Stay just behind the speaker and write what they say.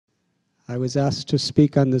I was asked to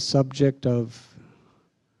speak on the subject of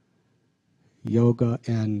yoga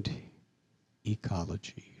and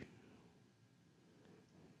ecology.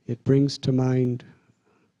 It brings to mind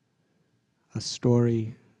a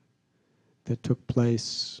story that took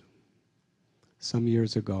place some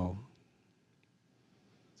years ago.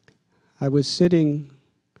 I was sitting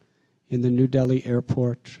in the New Delhi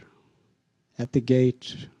airport at the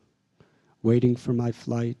gate, waiting for my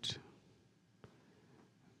flight,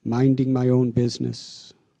 minding my own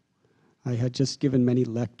business. I had just given many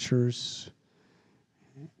lectures,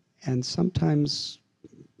 and sometimes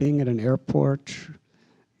being at an airport,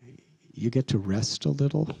 you get to rest a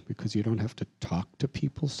little because you don't have to talk to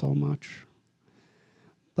people so much.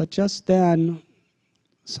 But just then,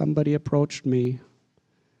 somebody approached me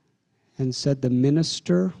and said the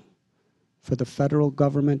minister for the federal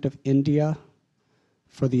government of India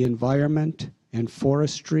for the environment and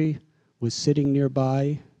forestry was sitting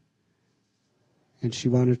nearby, and she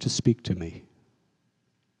wanted to speak to me.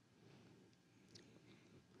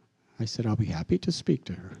 I said, I'll be happy to speak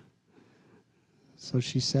to her. So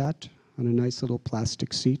she sat on a nice little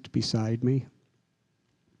plastic seat beside me.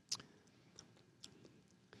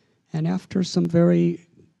 And after some very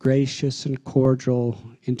gracious and cordial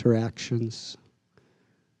interactions,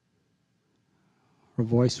 her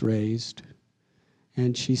voice raised,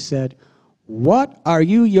 and she said, "What are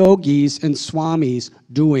you yogis and swamis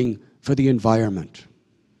doing for the environment?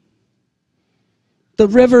 The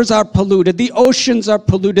rivers are polluted, the oceans are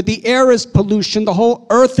polluted, the air is pollution, the whole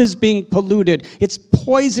earth is being polluted. It's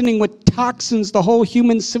poisoning with toxins the whole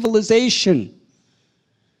human civilization.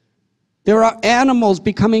 There are animals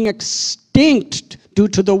becoming extinct due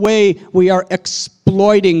to the way we are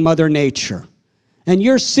exploiting Mother Nature. And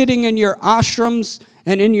you're sitting in your ashrams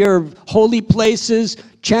and in your holy places,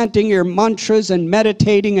 chanting your mantras and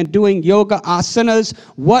meditating and doing yoga asanas.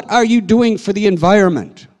 What are you doing for the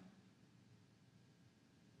environment?"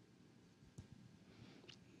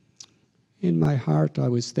 In my heart, I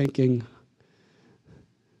was thinking,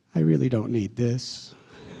 I really don't need this.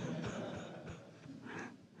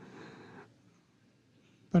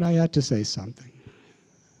 But I had to say something.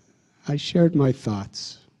 I shared my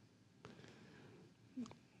thoughts.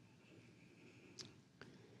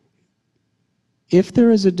 If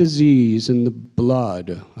there is a disease in the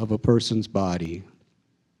blood of a person's body,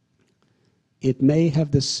 it may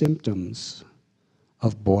have the symptoms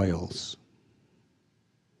of boils.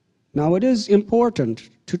 Now, it is important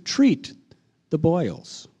to treat the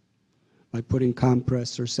boils by putting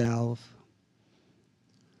compress or salve.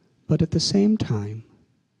 But at the same time,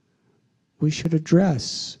 we should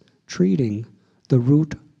address treating the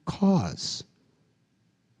root cause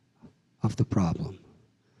of the problem.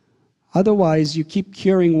 Otherwise, you keep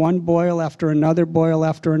curing one boil after another boil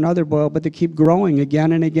after another boil, but they keep growing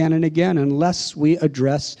again and again and again unless we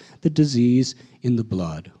address the disease in the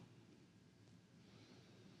blood.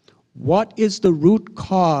 What is the root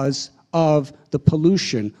cause of the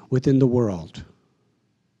pollution within the world?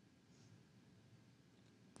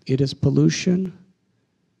 It is pollution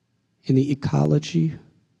in the ecology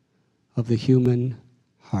of the human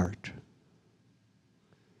heart.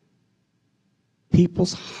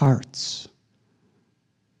 People's hearts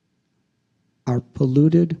are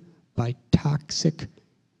polluted by toxic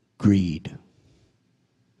greed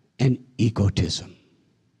and egotism.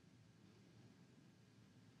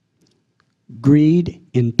 Greed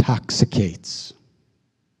intoxicates.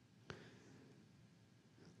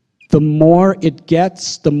 The more it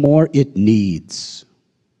gets, the more it needs.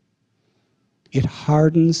 It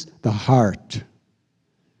hardens the heart,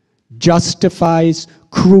 justifies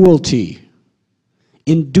cruelty,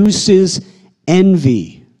 induces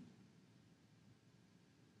envy.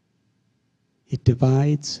 It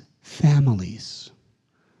divides families,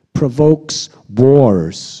 provokes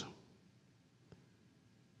wars.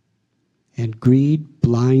 And greed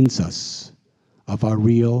blinds us of our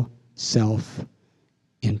real self-interest.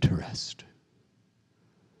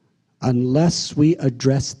 Unless we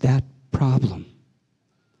address that problem,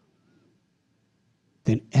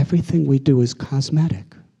 then everything we do is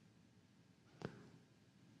cosmetic.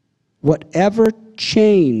 Whatever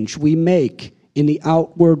change we make in the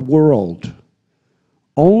outward world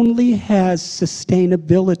only has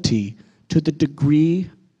sustainability to the degree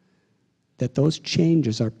that those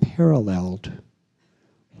changes are paralleled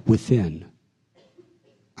within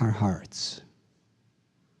our hearts.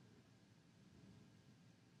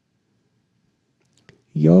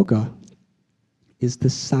 Yoga is the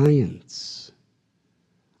science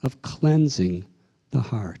of cleansing the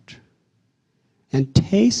heart and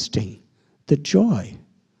tasting the joy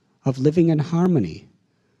of living in harmony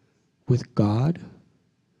with God,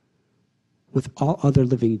 with all other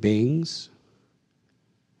living beings,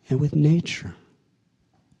 and with nature.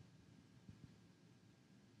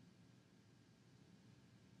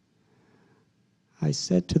 I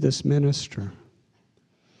said to this minister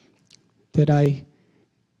that I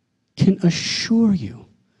can assure you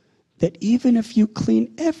that even if you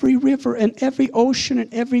clean every river and every ocean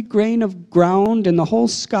and every grain of ground and the whole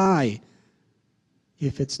sky,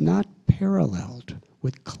 if it's not paralleled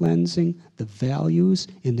with cleansing the values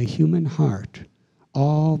in the human heart,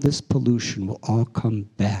 all this pollution will all come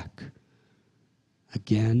back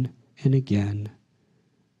again and again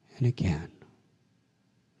and again.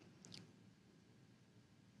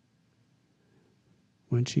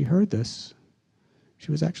 When she heard this,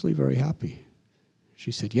 she was actually very happy.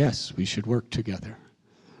 She said, yes, we should work together.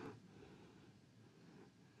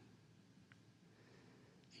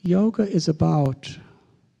 Yoga is about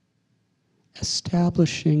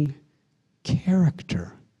establishing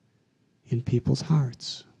character in people's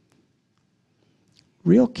hearts.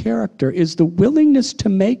 Real character is the willingness to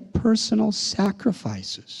make personal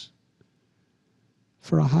sacrifices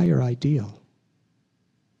for a higher ideal.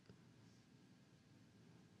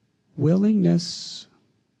 Willingness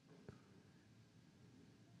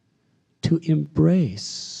to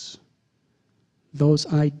embrace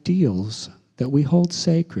those ideals that we hold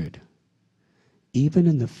sacred, even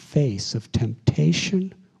in the face of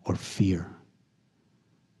temptation or fear.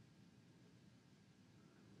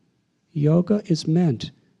 Yoga is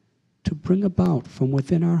meant to bring about from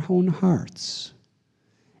within our own hearts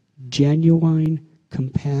genuine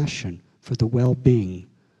compassion for the well-being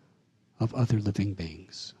of other living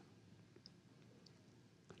beings.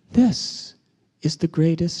 This is the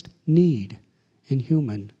greatest need in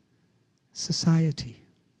human society.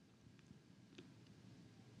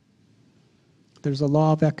 There's a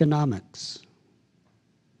law of economics,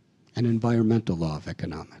 an environmental law of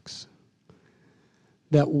economics,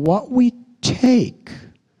 that what we take,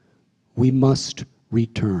 we must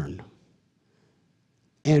return.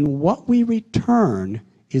 And what we return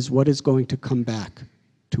is what is going to come back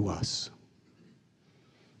to us.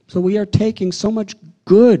 So we are taking so much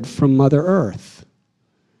good from Mother Earth,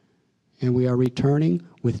 and we are returning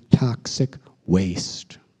with toxic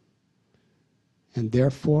waste. And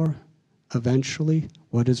therefore, eventually,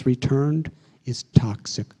 what is returned is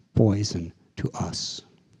toxic poison to us.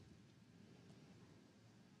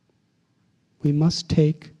 We must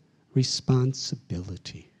take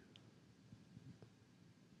responsibility.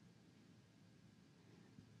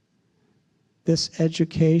 This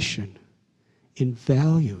education in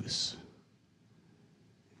values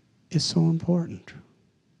is so important.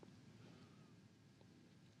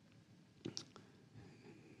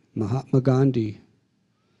 Mahatma Gandhi,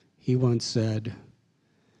 he once said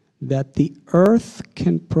that the earth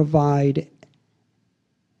can provide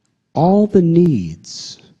all the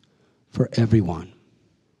needs for everyone,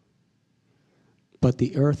 but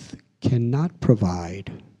the earth cannot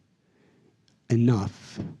provide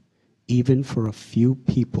enough even for a few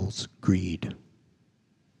people's greed.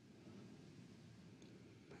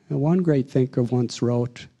 And one great thinker once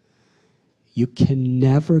wrote, "You can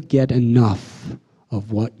never get enough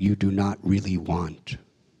of what you do not really want."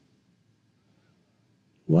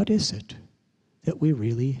 What is it that we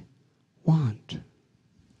really want?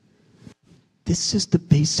 This is the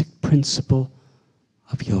basic principle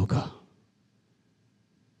of yoga.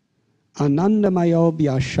 Anandamayo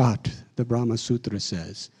Vyashat, the Brahma Sutra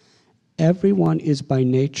says, everyone is by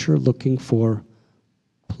nature looking for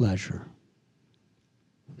pleasure.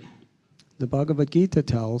 The Bhagavad Gita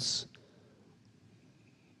tells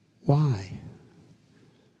why.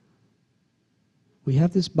 We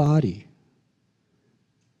have this body.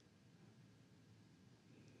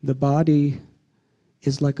 The body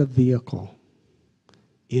is like a vehicle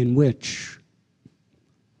in which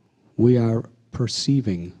we are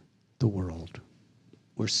perceiving the world.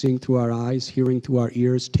 We're seeing through our eyes, hearing through our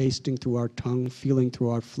ears, tasting through our tongue, feeling through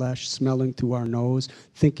our flesh, smelling through our nose,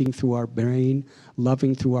 thinking through our brain,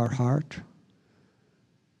 loving through our heart.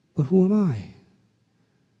 But who am I?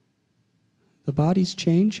 The body's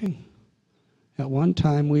changing. At one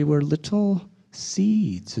time, we were little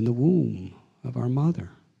seeds in the womb of our mother.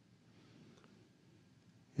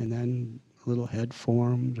 And then a little head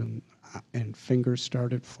formed, and fingers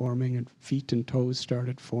started forming, and feet and toes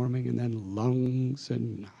started forming, and then lungs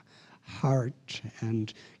and heart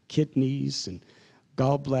and kidneys and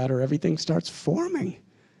gallbladder, everything starts forming.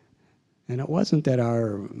 And it wasn't that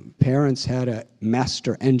our parents had a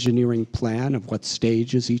master engineering plan of what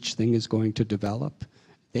stages each thing is going to develop.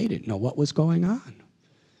 They didn't know what was going on.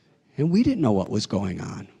 And we didn't know what was going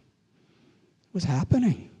on. It was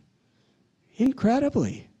happening.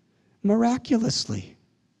 Incredibly. miraculously.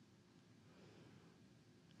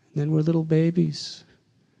 And then we're little babies,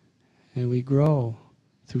 and we grow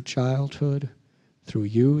through childhood, through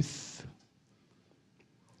youth.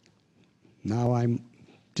 Now I'm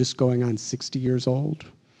just going on 60 years old.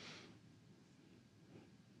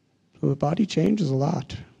 So the body changes a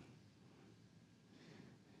lot.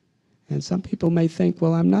 And some people may think,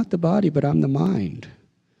 well, I'm not the body, but I'm the mind.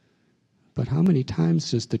 But how many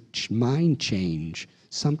times does the mind change,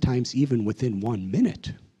 sometimes even within 1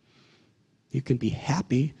 minute? You can be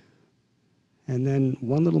happy, and then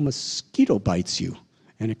one little mosquito bites you,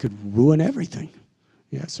 and it could ruin everything.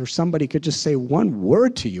 Yes, or somebody could just say one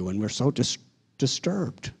word to you, and we're so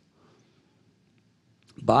disturbed.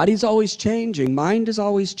 Body's always changing, mind is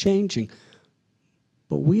always changing,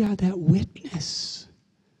 but we are that witness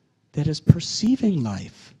that is perceiving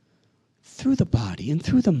life through the body and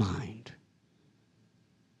through the mind.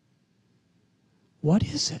 What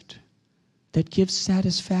is it that gives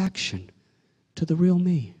satisfaction to the real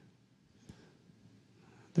me?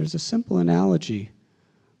 There's a simple analogy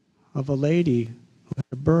of a lady who had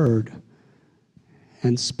a bird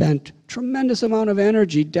and spent tremendous amount of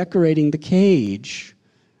energy decorating the cage.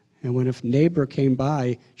 And when a neighbor came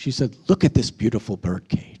by, she said, "Look at this beautiful bird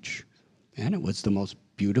cage." And it was the most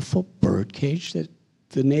beautiful bird cage that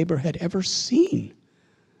the neighbor had ever seen.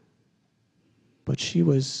 But she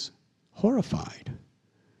was horrified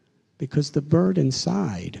because the bird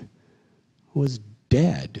inside was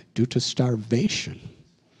dead due to starvation.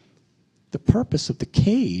 The purpose of the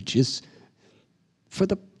cage is for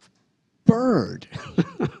the bird.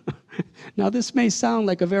 Now, this may sound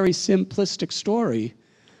like a very simplistic story,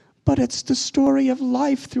 but it's the story of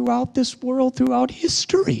life throughout this world, throughout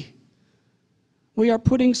history. We are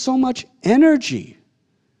putting so much energy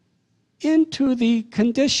into the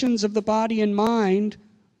conditions of the body and mind,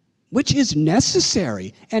 which is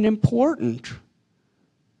necessary and important.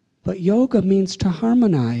 But yoga means to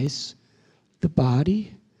harmonize the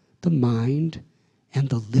body, the mind, and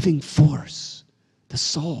the living force, the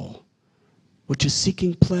soul, which is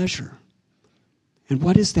seeking pleasure. And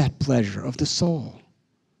what is that pleasure of the soul?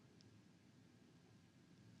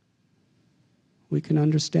 We can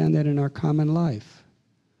understand that in our common life.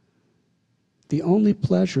 The only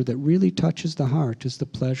pleasure that really touches the heart is the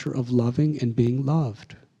pleasure of loving and being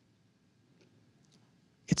loved.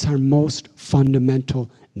 It's our most fundamental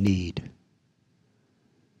need.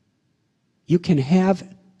 You can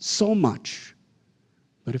have so much,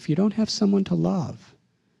 but if you don't have someone to love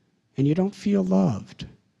and you don't feel loved,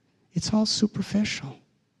 it's all superficial.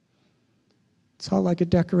 It's all like a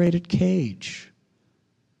decorated cage,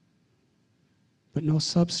 but no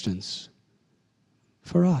substance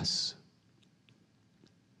for us.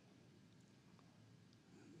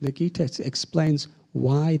 The Gita explains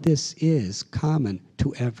why this is common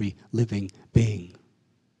to every living being.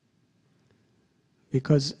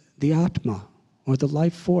 Because the Atma, or the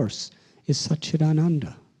life force, is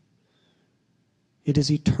Satchidananda. It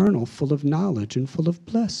is eternal, full of knowledge and full of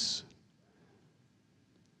bliss.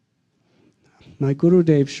 My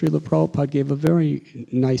Gurudev, Srila Prabhupada, gave a very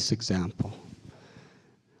nice example.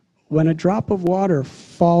 When a drop of water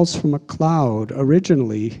falls from a cloud,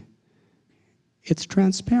 originally, it's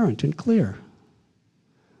transparent and clear.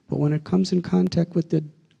 But when it comes in contact with the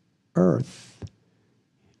earth,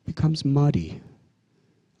 it becomes muddy,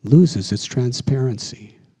 loses its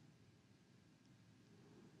transparency.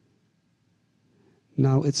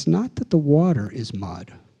 Now, it's not that the water is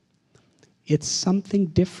mud. It's something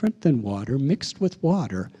different than water mixed with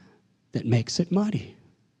water that makes it muddy.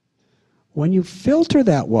 When you filter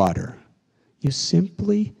that water, you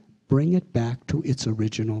simply bring it back to its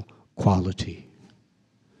original quality.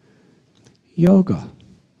 Yoga,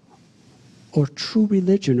 or true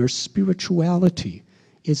religion or spirituality,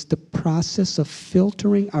 is the process of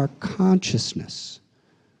filtering our consciousness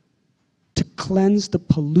to cleanse the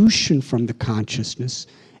pollution from the consciousness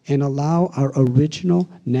and allow our original,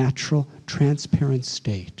 natural, transparent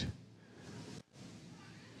state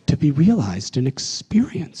to be realized and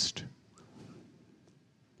experienced.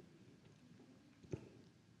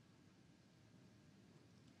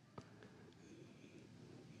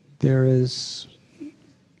 There is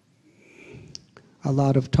a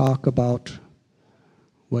lot of talk about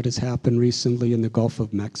what has happened recently in the Gulf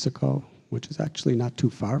of Mexico, which is actually not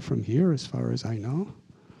too far from here as far as I know.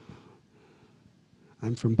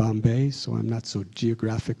 I'm from Bombay, so I'm not so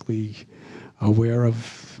geographically aware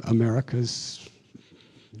of America's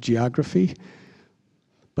geography.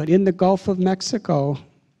 But in the Gulf of Mexico,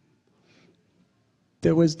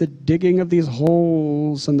 there was the digging of these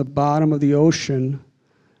holes on the bottom of the ocean.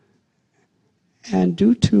 And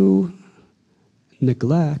due to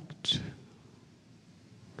neglect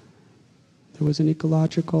there was an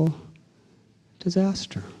ecological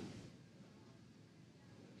disaster.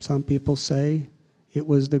 Some people say it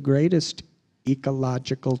was the greatest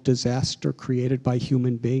ecological disaster created by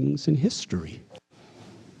human beings in history,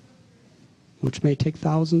 which may take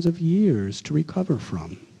thousands of years to recover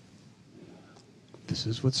from. This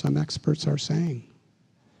is what some experts are saying.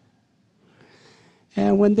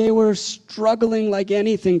 And when they were struggling like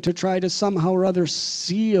anything to try to somehow or other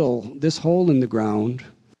seal this hole in the ground,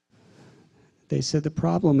 they said the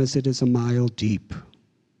problem is it is a mile deep.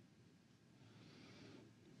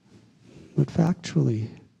 But factually,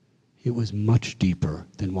 it was much deeper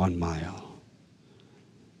than 1 mile.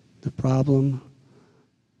 The problem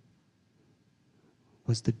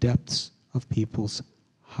was the depths of people's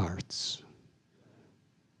hearts.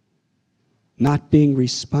 Not being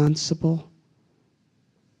responsible,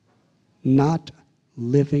 not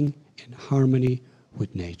living in harmony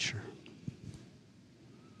with nature.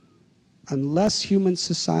 Unless human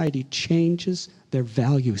society changes their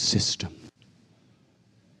value system,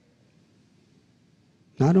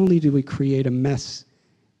 not only do we create a mess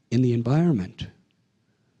in the environment,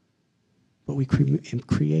 but we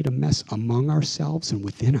create a mess among ourselves and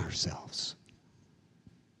within ourselves.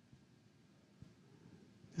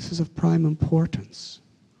 This is of prime importance.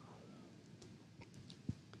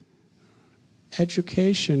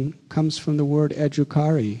 Education comes from the word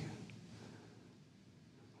educare,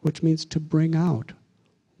 which means to bring out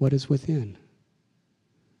what is within.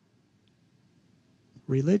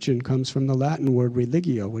 Religion comes from the Latin word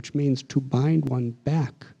religio, which means to bind one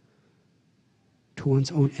back to one's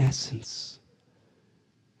own essence.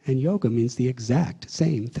 And yoga means the exact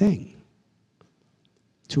same thing,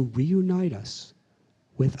 to reunite us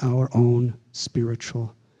with our own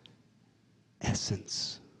spiritual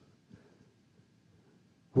essence.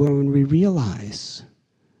 When we realize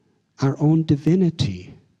our own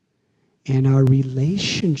divinity and our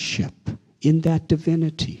relationship in that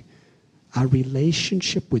divinity, our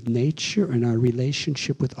relationship with nature and our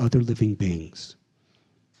relationship with other living beings.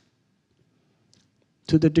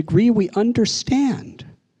 To the degree we understand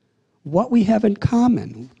what we have in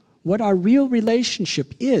common, what our real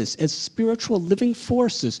relationship is as spiritual living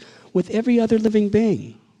forces with every other living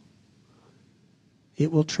being,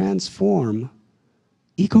 it will transform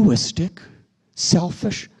egoistic,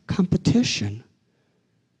 selfish competition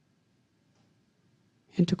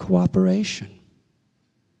into cooperation,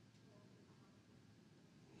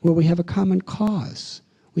 where we have a common cause,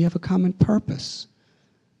 we have a common purpose,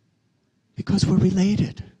 because we're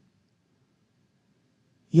related.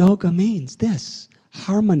 Yoga means this,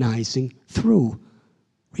 harmonizing through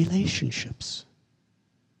relationships.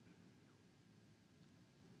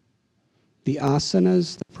 The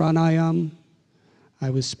asanas, the pranayam. I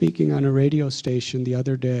was speaking on a radio station the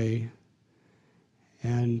other day,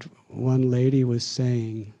 and one lady was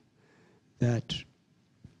saying that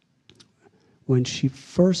when she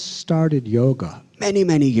first started yoga, many,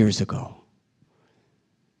 many years ago,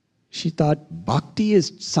 she thought bhakti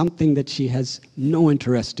is something that she has no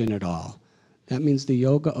interest in at all. That means the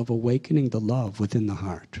yoga of awakening the love within the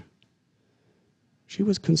heart. She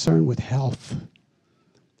was concerned with health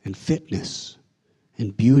and fitness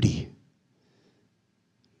and beauty.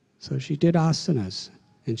 So she did asanas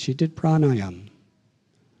and she did pranayam,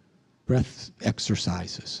 breath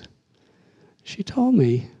exercises. She told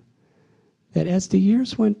me that as the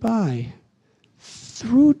years went by,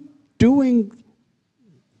 through doing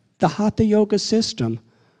the Hatha Yoga system,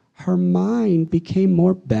 her mind became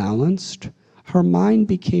more balanced, her mind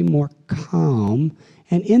became more calm,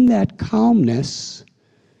 and in that calmness,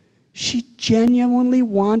 she genuinely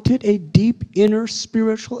wanted a deep inner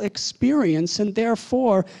spiritual experience, and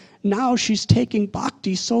therefore, now she's taking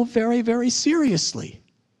bhakti so very, very seriously.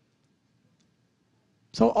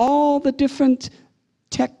 So all the different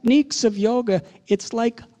techniques of yoga, it's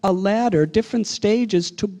like a ladder, different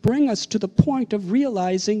stages to bring us to the point of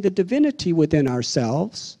realizing the divinity within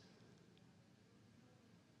ourselves.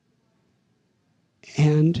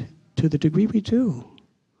 And to the degree we do,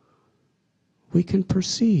 we can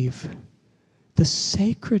perceive the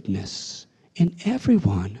sacredness in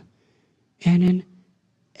everyone and in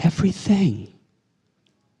everything.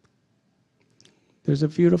 There's a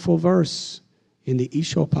beautiful verse in the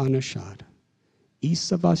Ishopanishad.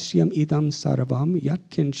 Isavasyam idam sarvam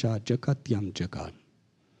yatkinsha jagatyam jagat.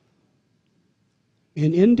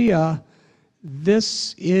 In India,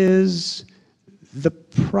 this is the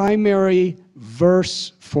primary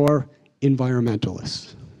verse for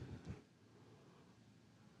environmentalists.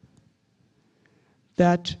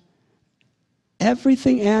 That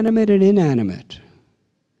everything animate and inanimate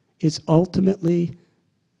is ultimately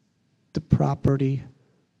the property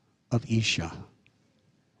of Isha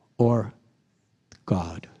or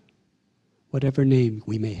God, whatever name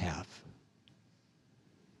we may have.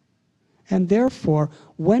 And therefore,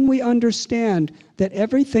 when we understand that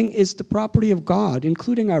everything is the property of God,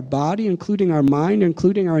 including our body, including our mind,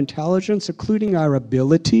 including our intelligence, including our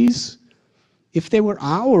abilities, if they were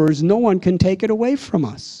ours, no one can take it away from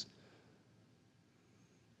us.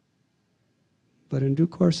 But in due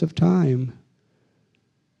course of time,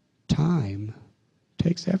 time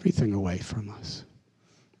takes everything away from us.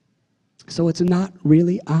 So it's not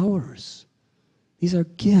really ours. These are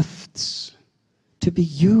gifts to be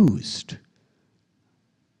used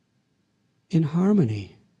in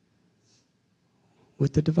harmony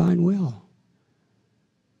with the divine will.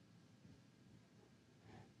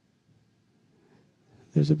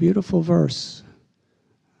 There's a beautiful verse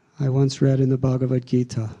I once read in the Bhagavad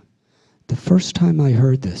Gita. The first time I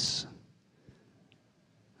heard this,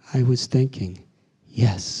 I was thinking,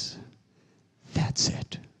 yes, that's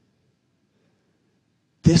it.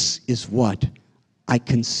 This is what I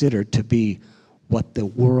consider to be what the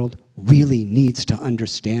world really needs to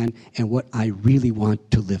understand and what I really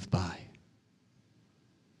want to live by.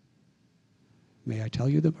 May I tell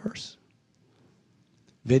you the verse?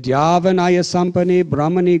 Vidyavanaya sampani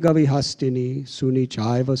brahmani gavihastini suni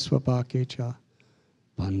chaiva swapakecha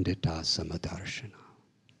pandita samadarshana.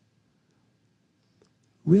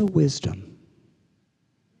 Real wisdom,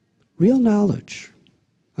 real knowledge,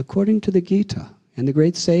 according to the Gita and the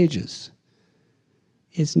great sages,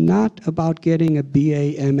 is not about getting a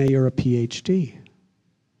BA, MA, or a PhD.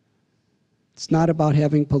 It's not about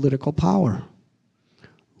having political power.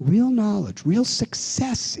 Real knowledge, real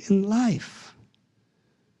success in life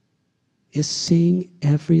is seeing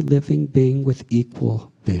every living being with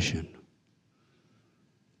equal vision.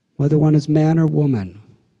 Whether one is man or woman,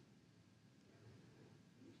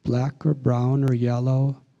 black or brown or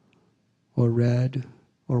yellow or red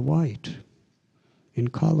or white in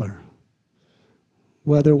color.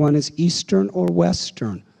 Whether one is Eastern or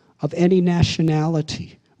Western, of any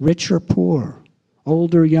nationality, rich or poor,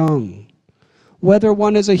 old or young. Whether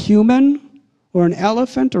one is a human or an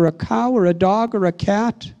elephant or a cow or a dog or a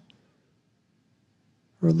cat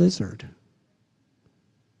or a lizard.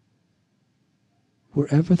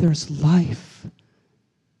 Wherever there's life,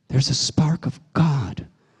 there's a spark of God.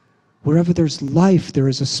 Wherever there's life, there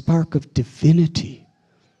is a spark of divinity.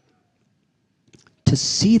 To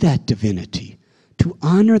see that divinity, to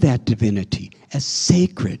honor that divinity as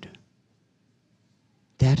sacred,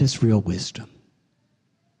 that is real wisdom.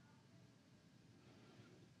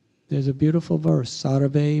 There's a beautiful verse,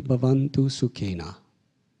 Sarve Bhavantu Sukhena.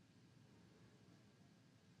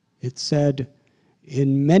 It's said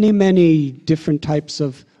in many, many different types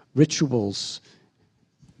of rituals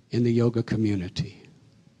in the yoga community.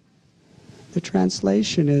 The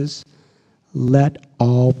translation is, let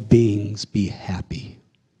all beings be happy.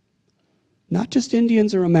 Not just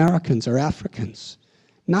Indians or Americans or Africans,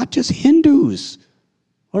 not just Hindus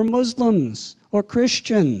or Muslims or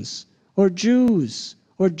Christians or Jews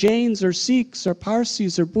or Jains or Sikhs or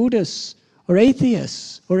Parsis or Buddhists or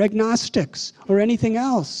atheists or agnostics or anything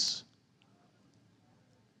else.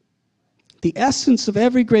 The essence of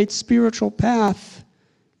every great spiritual path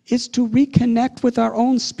is to reconnect with our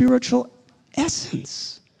own spiritual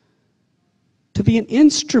essence. To be an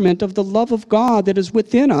instrument of the love of God that is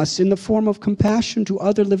within us in the form of compassion to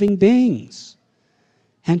other living beings.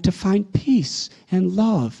 And to find peace and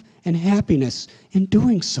love and happiness in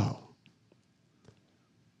doing so.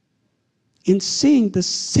 In seeing the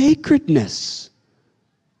sacredness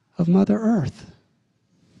of Mother Earth.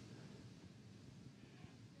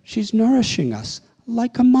 She's nourishing us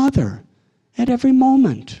like a mother at every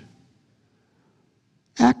moment.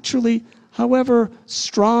 Actually, however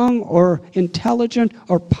strong or intelligent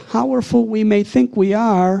or powerful we may think we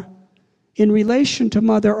are, in relation to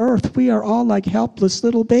Mother Earth, we are all like helpless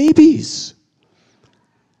little babies.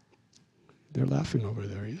 They're laughing over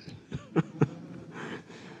there.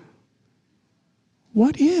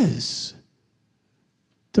 What is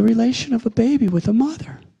the relation of a baby with a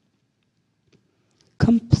mother?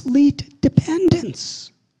 Complete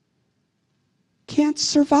dependence. Can't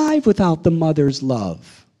survive without the mother's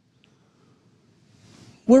love.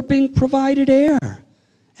 We're being provided air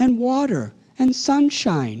and water and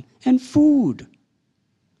sunshine and food.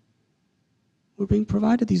 We're being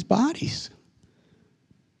provided these bodies.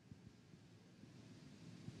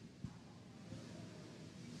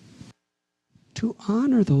 To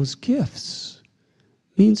honor those gifts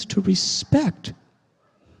means to respect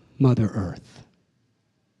Mother Earth.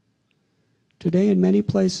 Today, in many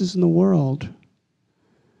places in the world,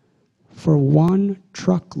 for one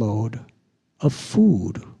truckload of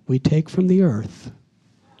food we take from the earth,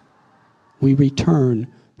 we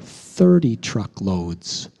return 30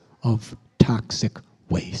 truckloads of toxic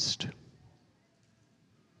waste.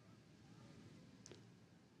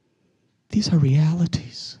 These are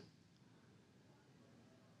realities.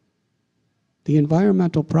 The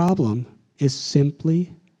environmental problem is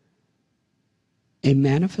simply a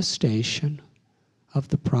manifestation of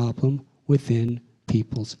the problem within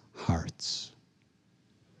people's hearts.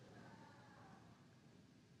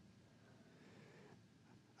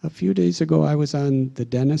 A few days ago, I was on the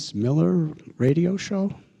Dennis Miller radio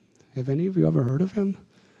show. Have any of you ever heard of him?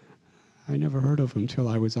 I never heard of him till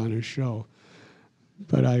I was on his show.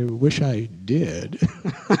 But I wish I did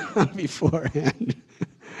beforehand,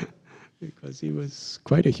 because he was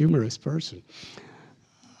quite a humorous person.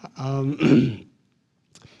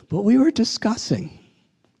 But we were discussing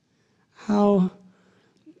how,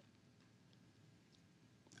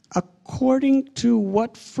 according to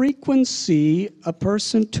what frequency a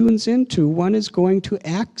person tunes into, one is going to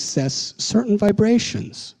access certain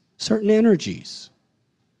vibrations, certain energies.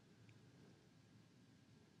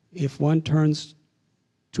 If one tunes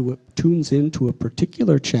into a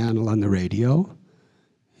particular channel on the radio,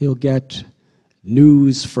 he'll get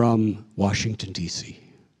news from Washington, D.C.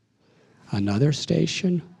 Another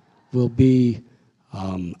station will be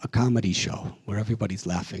a comedy show where everybody's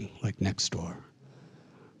laughing, like Next Door.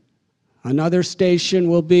 Another station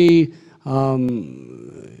will be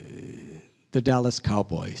the Dallas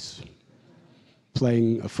Cowboys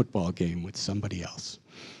playing a football game with somebody else.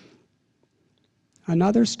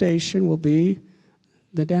 Another station will be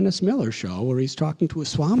the Dennis Miller show, where he's talking to a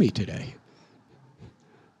Swami today.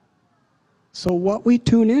 So what we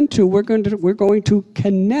tune into, we're going to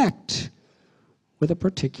connect with a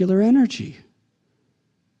particular energy.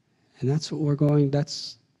 And that's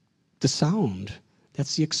that's the sound,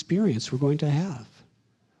 that's the experience we're going to have.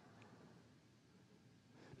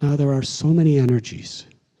 Now, there are so many energies,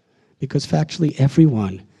 because factually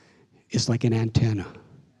everyone is like an antenna.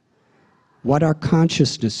 What our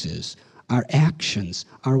consciousness is, our actions,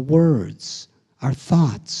 our words, our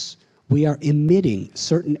thoughts, we are emitting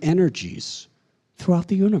certain energies throughout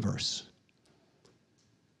the universe.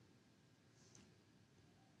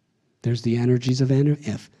 There's the energies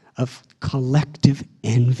of collective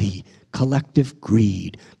envy, collective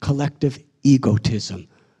greed, collective egotism,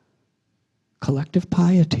 collective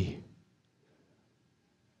piety,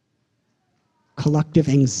 collective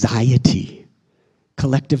anxiety,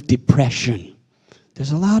 collective depression.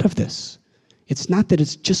 There's a lot of this. It's not that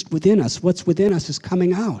it's just within us. What's within us is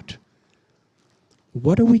coming out.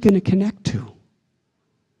 What are we going to connect to?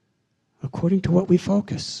 According to what we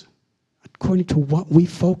focus. According to what we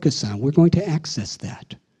focus on, we're going to access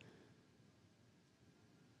that.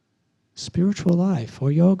 Spiritual life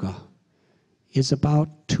or yoga is about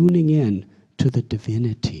tuning in to the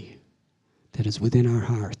divinity that is within our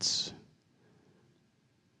hearts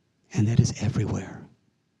and that is everywhere.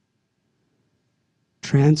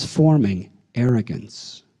 Transforming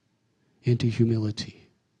arrogance into humility.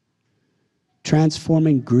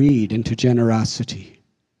 Transforming greed into generosity.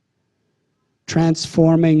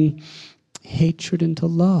 Transforming hatred into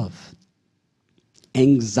love.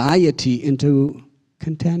 Anxiety into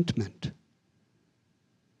contentment.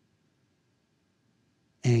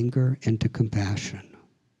 Anger into compassion.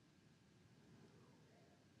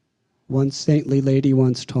 One saintly lady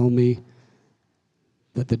once told me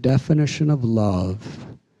that the definition of love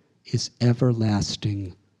is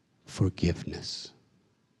everlasting forgiveness.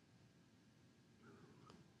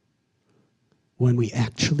 When we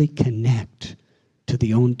actually connect to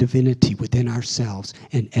the own divinity within ourselves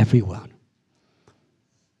and everyone,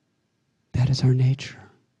 that is our nature.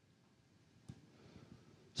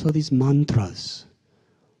 So these mantras,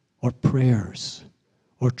 or prayers,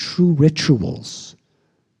 or true rituals,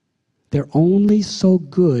 they're only so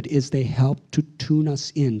good as they help to tune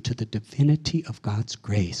us into the divinity of God's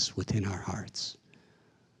grace within our hearts.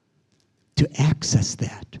 To access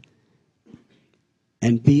that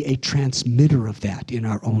and be a transmitter of that in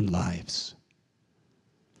our own lives.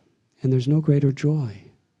 And there's no greater joy.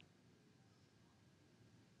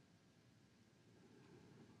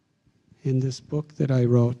 In this book that I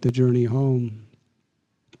wrote, The Journey Home,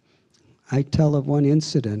 I tell of one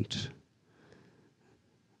incident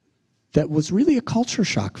that was really a culture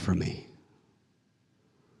shock for me.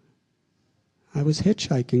 I was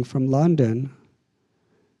hitchhiking from London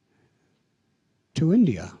to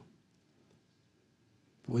India.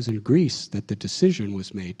 It was in Greece that the decision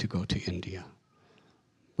was made to go to India.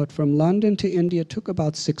 But from London to India took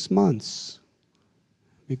about 6 months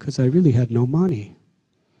because I really had no money.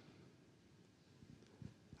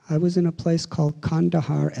 I was in a place called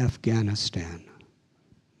Kandahar, Afghanistan,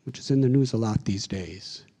 which is in the news a lot these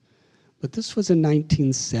days. But this was in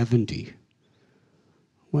 1970,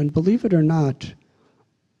 when, believe it or not,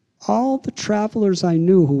 all the travelers I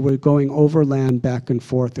knew who were going overland back and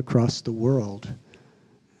forth across the world,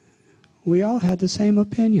 we all had the same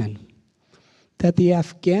opinion, that the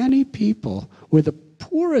Afghani people were the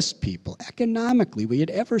poorest people economically we had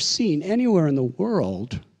ever seen anywhere in the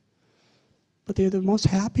world, but they're the most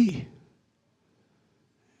happy,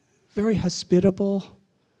 very hospitable,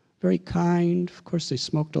 very kind. Of course, they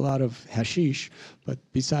smoked a lot of hashish, but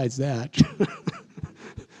besides that,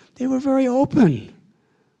 they were very open,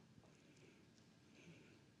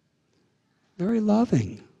 very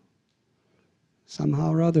loving.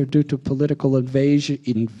 Somehow or other, due to political invasions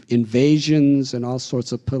and all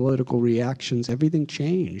sorts of political reactions, everything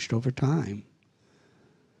changed over time.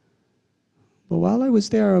 But while I was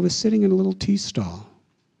there, I was sitting in a little tea stall.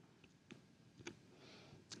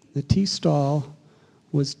 The tea stall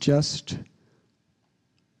was just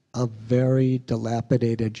a very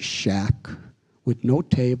dilapidated shack with no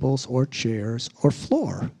tables or chairs or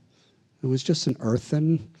floor. It was just an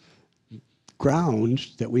earthen ground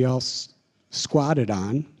that we all squatted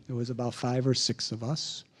on. There was about 5 or 6 of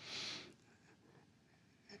us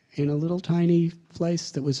in a little tiny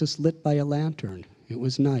place that was just lit by a lantern. It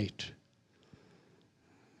was night.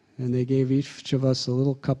 And they gave each of us a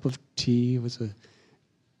little cup of tea. It was a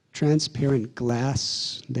transparent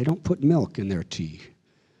glass. They don't put milk in their tea.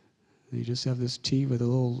 They just have this tea with a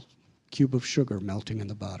little cube of sugar melting in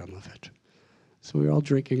the bottom of it. So we were all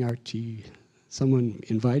drinking our tea. Someone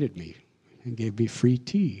invited me and gave me free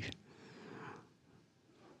tea.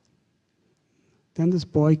 Then this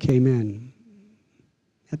boy came in.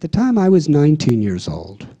 At the time, I was 19 years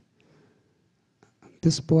old.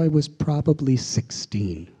 This boy was probably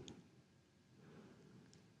 16.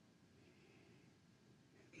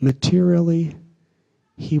 Materially,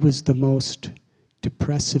 he was the most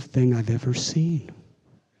depressive thing I've ever seen.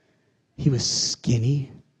 He was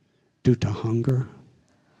skinny due to hunger.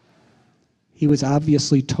 He was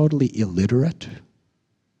obviously totally illiterate.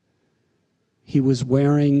 He was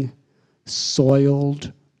wearing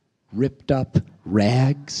soiled, ripped up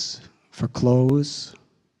rags for clothes.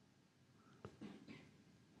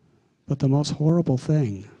 But the most horrible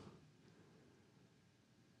thing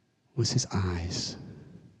was his eyes.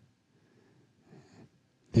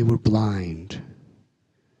 They were blind,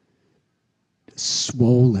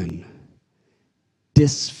 swollen,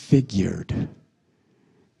 disfigured,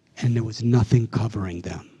 and there was nothing covering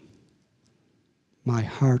them. My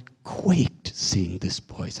heart quaked seeing this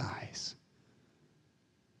boy's eyes.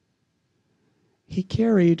 He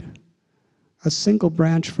carried a single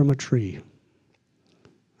branch from a tree.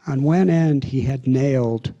 On one end, he had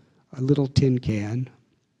nailed a little tin can,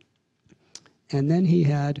 and then he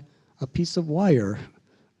had a piece of wire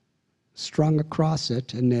strung across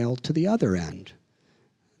it and nailed to the other end.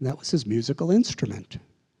 And that was his musical instrument.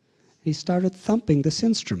 He started thumping this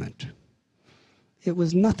instrument. It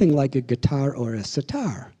was nothing like a guitar or a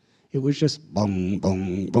sitar. It was just bong,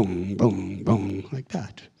 bong, bong, bong, bong, like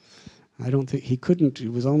that. I don't think he couldn't,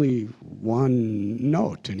 it was only one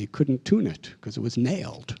note and he couldn't tune it because it was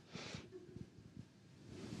nailed.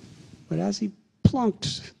 But as he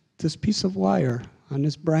plunked this piece of wire on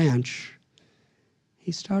this branch,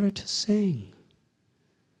 he started to sing.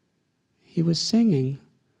 He was singing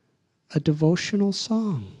a devotional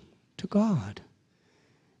song to God.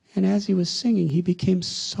 And as he was singing, he became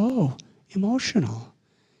so emotional.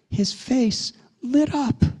 His face lit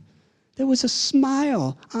up. There was a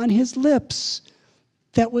smile on his lips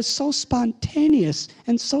that was so spontaneous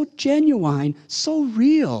and so genuine, so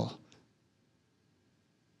real.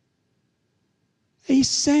 He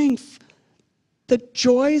sang the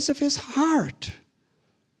joys of his heart,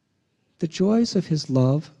 the joys of his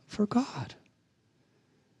love for God.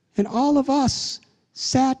 And all of us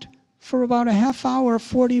sat for about a half hour,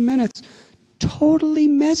 40 minutes, totally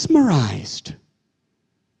mesmerized.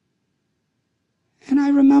 And I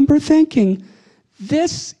remember thinking,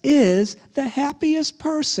 this is the happiest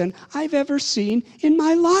person I've ever seen in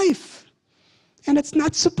my life. And it's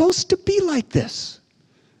not supposed to be like this.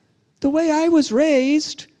 The way I was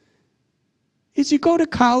raised is you go to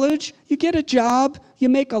college, you get a job, you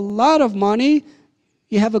make a lot of money,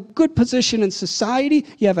 you have a good position in society,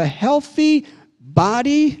 you have a healthy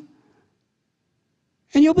body,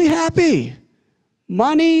 and you'll be happy.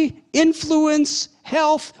 Money, influence,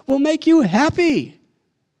 health will make you happy.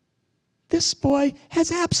 This boy has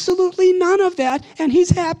absolutely none of that, and he's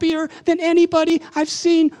happier than anybody I've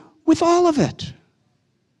seen with all of it.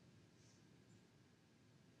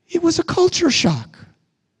 It was a culture shock.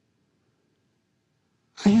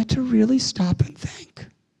 I had to really stop and think,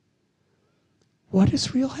 what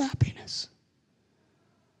is real happiness?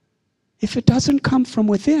 If it doesn't come from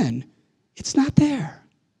within, it's not there.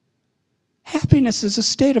 Happiness is a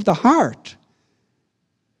state of the heart.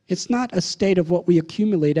 It's not a state of what we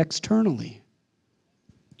accumulate externally.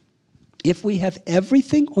 If we have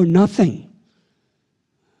everything or nothing,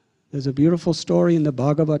 there's a beautiful story in the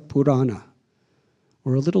Bhagavad Purana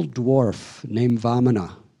where a little dwarf named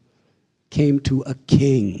Vamana came to a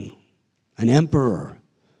king, an emperor.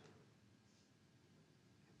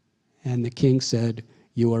 And the king said,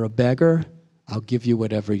 "You are a beggar, I'll give you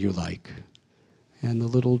whatever you like." And the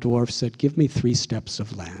little dwarf said, "Give me 3 steps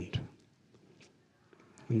of land."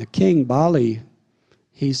 And the king, Bali,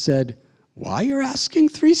 he said, "Why you're asking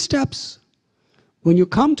 3 steps? When you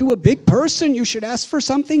come to a big person, you should ask for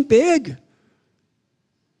something big.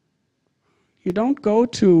 You don't go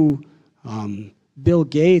to Bill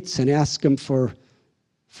Gates and ask him for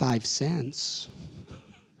 5 cents.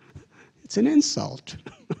 It's an insult."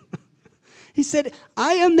 He said,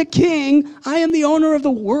 "I am the king. I am the owner of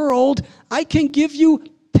the world. I can give you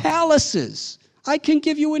palaces. I can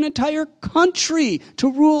give you an entire country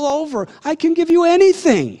to rule over. I can give you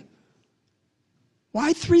anything.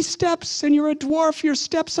 Why 3 steps? And you're a dwarf. Your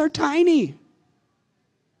steps are tiny."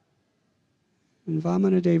 And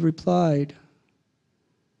Vamanadev replied,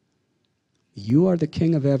 "You are the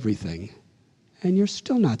king of everything, and you're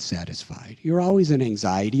still not satisfied. You're always in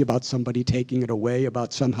anxiety about somebody taking it away,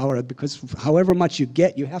 about somehow, because however much you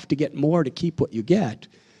get, you have to get more to keep what you get.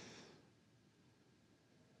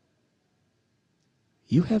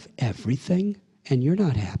 You have everything, and you're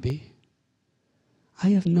not happy. I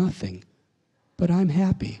have nothing, but I'm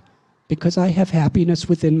happy, because I have happiness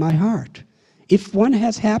within my heart. If one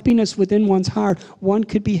has happiness within one's heart, one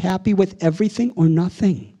could be happy with everything or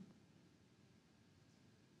nothing.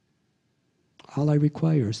 All I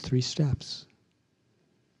require is 3 steps."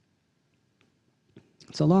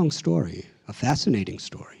 It's a long story, a fascinating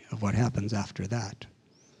story of what happens after that.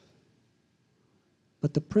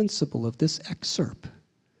 But the principle of this excerpt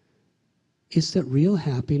is that real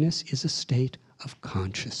happiness is a state of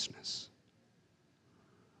consciousness.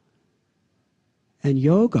 And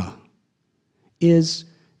yoga is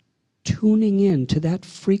tuning in to that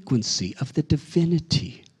frequency of the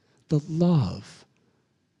divinity, the love,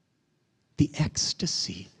 the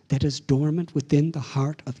ecstasy that is dormant within the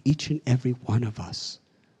heart of each and every one of us.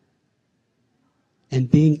 And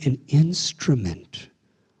being an instrument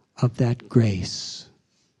of that grace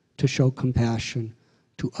to show compassion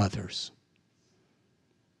to others.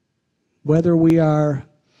 Whether we are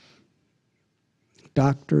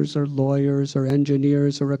doctors or lawyers or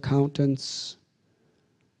engineers or accountants.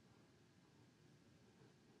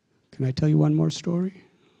 Can I tell you one more story?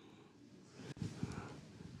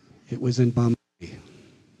 It was in Bombay.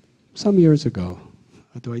 Some years ago,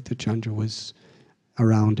 Advaita Chandra was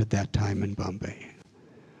around at that time in Bombay.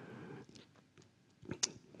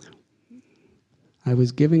 I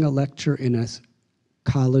was giving a lecture in a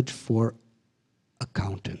college for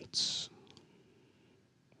accountants.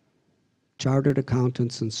 Chartered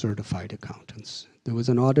accountants and certified accountants. There was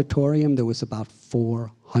an auditorium, there was about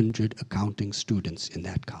 400 accounting students in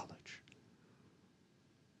that college.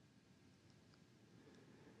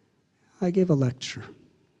 I gave a lecture.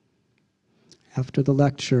 After the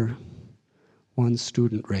lecture, one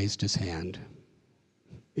student raised his hand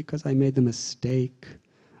because I made the mistake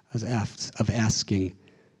of asking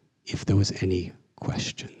if there was any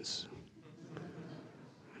questions.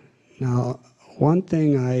 Now, one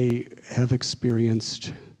thing I have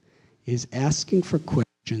experienced is asking for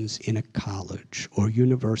questions in a college or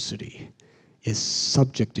university is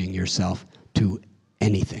subjecting yourself to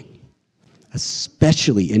anything,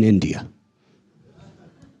 especially in India.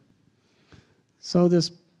 So this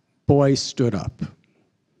boy stood up,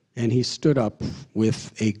 and he stood up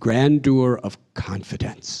with a grandeur of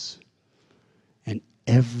confidence. And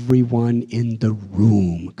everyone in the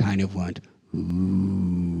room kind of went,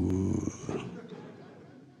 ooh.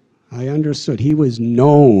 I understood. He was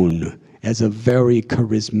known as a very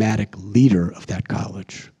charismatic leader of that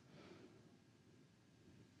college.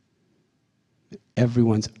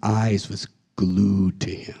 Everyone's eyes was glued to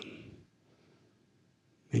him.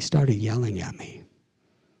 He started yelling at me.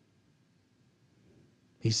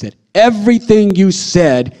 He said, "Everything you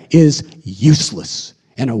said is useless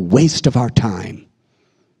and a waste of our time.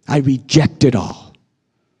 I reject it all.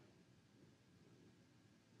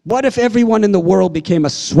 What if everyone in the world became a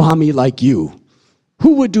Swami like you?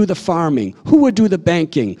 Who would do the farming? Who would do the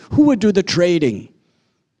banking? Who would do the trading?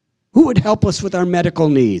 Who would help us with our medical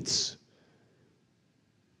needs?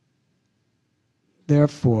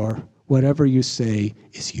 Therefore, whatever you say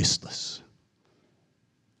is useless.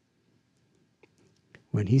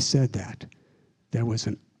 When he said that, there was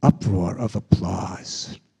an uproar of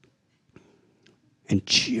applause and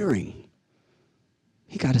cheering.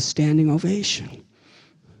 He got a standing ovation.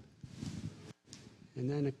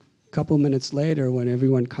 And then a couple minutes later, when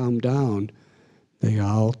everyone calmed down, they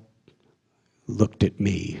all looked at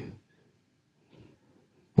me.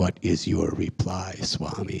 What is your reply,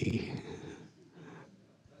 Swami?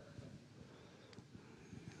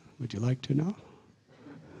 Would you like to know?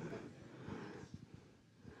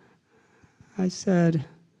 I said,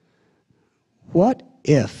 what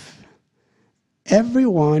if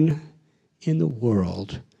everyone in the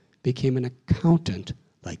world became an accountant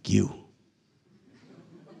like you?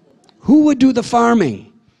 Who would do the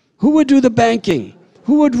farming? Who would do the banking?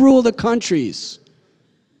 Who would rule the countries?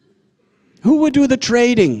 Who would do the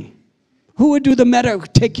trading? Who would do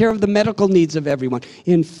take care of the medical needs of everyone?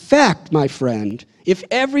 In fact, my friend, if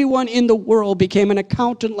everyone in the world became an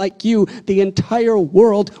accountant like you, the entire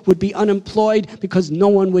world would be unemployed because no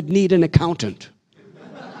one would need an accountant.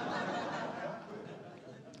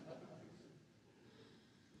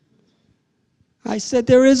 I said,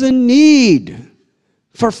 there is a need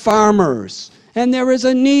for farmers, and there is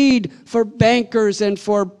a need for bankers and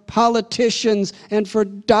for politicians and for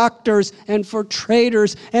doctors and for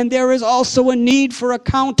traders, and there is also a need for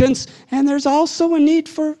accountants, and there's also a need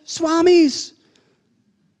for swamis.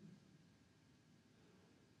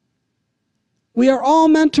 We are all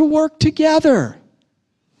meant to work together.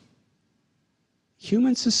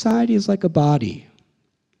 Human society is like a body.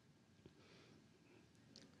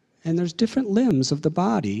 And there's different limbs of the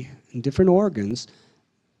body and different organs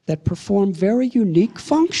that perform very unique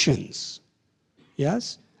functions.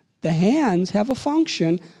 Yes? The hands have a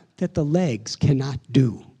function that the legs cannot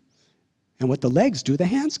do. And what the legs do, the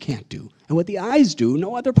hands can't do. And what the eyes do,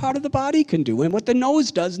 no other part of the body can do. And what the nose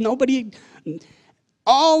does, nobody...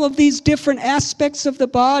 All of these different aspects of the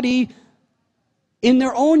body, in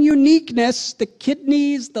their own uniqueness, the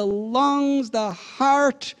kidneys, the lungs, the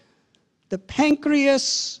heart, the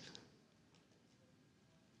pancreas,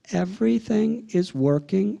 everything is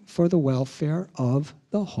working for the welfare of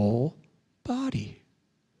the whole body.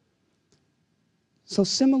 So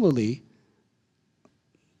similarly,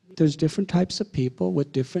 there's different types of people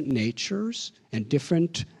with different natures and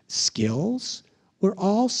different skills. We're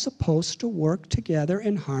all supposed to work together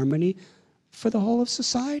in harmony for the whole of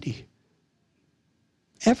society.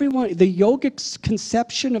 Everyone, the yogic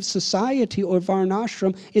conception of society or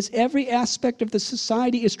varnashram is every aspect of the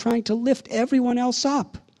society is trying to lift everyone else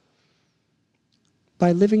up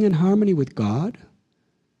by living in harmony with God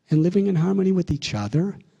and living in harmony with each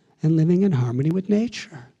other and living in harmony with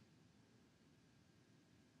nature.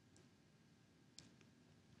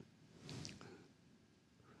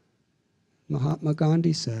 Mahatma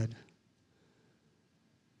Gandhi said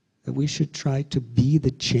that we should try to be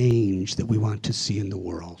the change that we want to see in the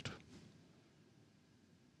world.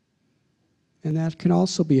 And that can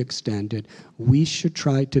also be extended. We should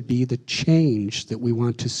try to be the change that we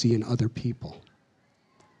want to see in other people.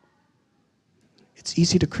 It's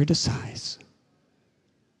easy to criticize,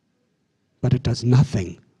 but it does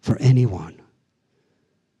nothing for anyone.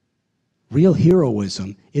 Real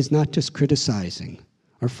heroism is not just criticizing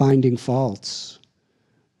or finding faults.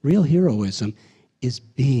 Real heroism is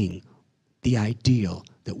being the ideal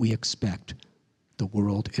that we expect the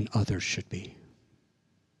world and others should be.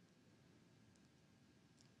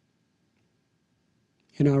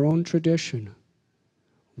 In our own tradition,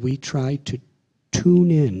 we try to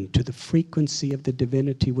tune in to the frequency of the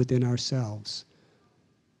divinity within ourselves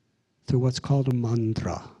through what's called a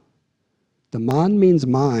mantra. The man means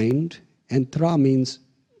mind, and tra means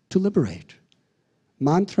to liberate.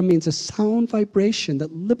 Mantra means a sound vibration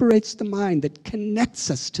that liberates the mind, that connects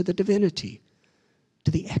us to the divinity, to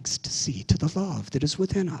the ecstasy, to the love that is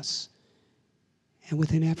within us and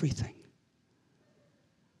within everything.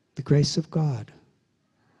 The grace of God.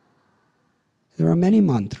 There are many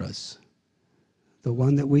mantras. The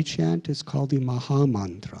one that we chant is called the Maha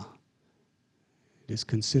Mantra. It is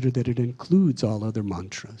considered that it includes all other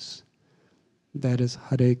mantras. That is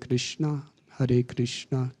Hare Krishna,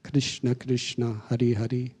 Krishna Krishna, Hare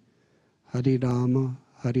Hare, Hare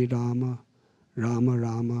Rama, Rama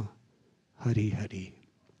Rama, Hare Hare.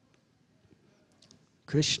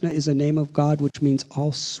 Krishna is a name of God which means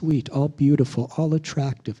all sweet, all beautiful, all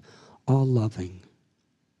attractive, all loving.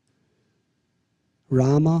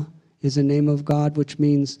 Rama is a name of God which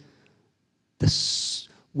means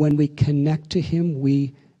when we connect to Him,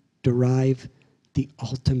 we derive the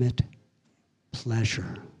ultimate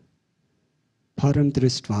pleasure. Param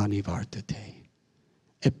dristvani vartate.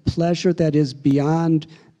 a pleasure that is beyond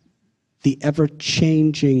the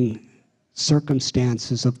ever-changing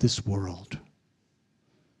circumstances of this world.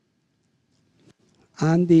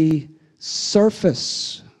 On the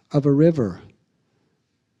surface of a river,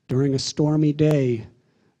 during a stormy day,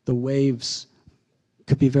 the waves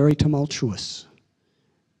could be very tumultuous.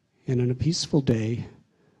 And on a peaceful day,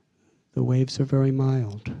 the waves are very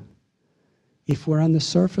mild. If we're on the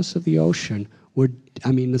surface of the ocean,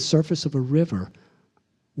 the surface of a river,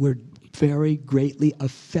 we're very greatly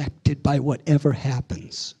affected by whatever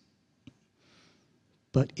happens.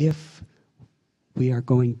 But if we are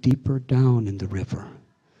going deeper down in the river,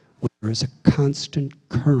 where there is a constant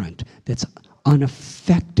current that's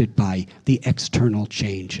unaffected by the external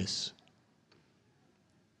changes.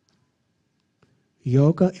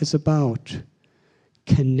 Yoga is about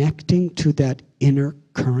connecting to that inner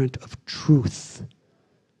current of truth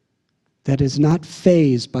that is not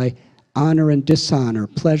fazed by honor and dishonor,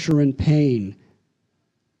 pleasure and pain,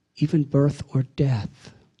 even birth or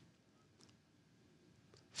death.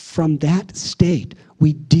 From that state,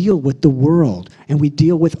 we deal with the world and we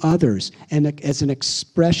deal with others and as an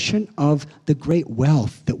expression of the great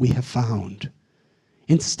wealth that we have found.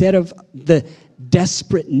 Instead of the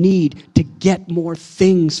desperate need to get more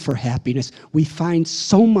things for happiness, we find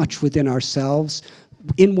so much within ourselves.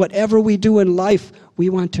 In whatever we do in life, we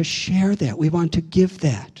want to share that. We want to give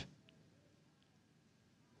that.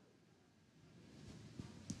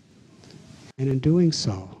 And in doing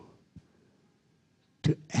so,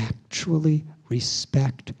 to actually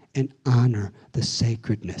respect and honor the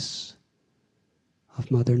sacredness of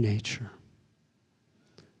Mother Nature.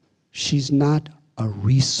 She's not a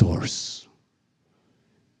resource.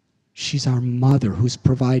 She's our mother who's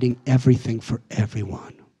providing everything for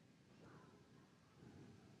everyone.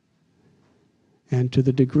 And to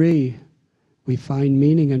the degree we find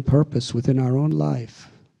meaning and purpose within our own life,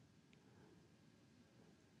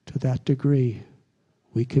 to that degree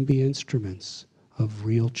we can be instruments of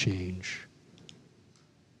real change.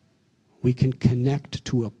 We can connect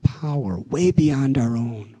to a power way beyond our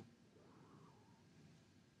own.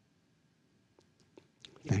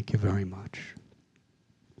 Thank you very much.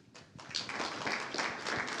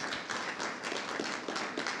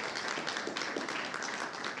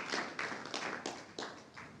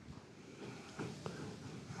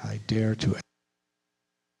 I dare to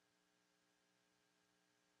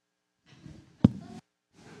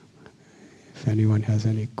if anyone has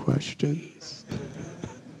any questions.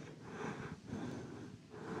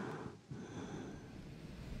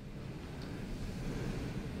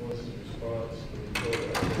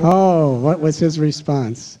 Oh, what was his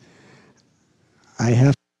response? I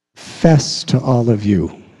have to confess to all of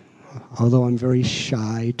you, although I'm very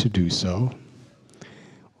shy to do so.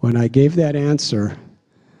 When I gave that answer,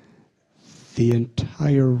 the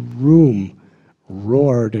entire room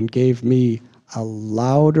roared and gave me a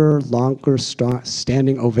louder, longer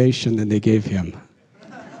standing ovation than they gave him.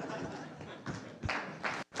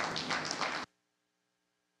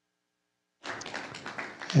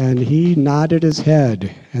 And he nodded his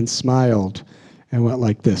head and smiled and went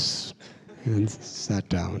like this and sat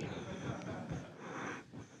down.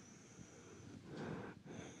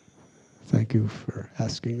 Thank you for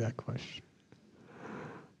asking that question.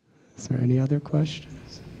 Is there any other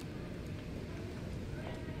questions?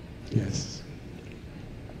 Yes.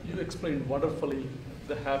 You explained wonderfully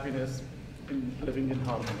the happiness in living in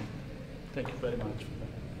harmony. Thank you very much for that.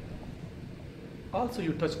 Also,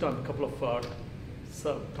 you touched on a couple of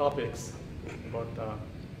topics about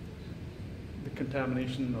the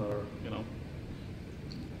contamination or,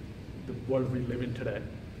 the world we live in today.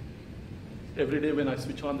 Every day when I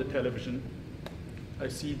switch on the television, I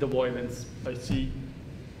see the violence, I see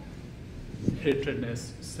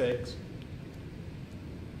hatredness, sex.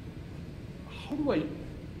 How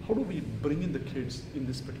do we bring in the kids in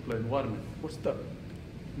this particular environment? What's the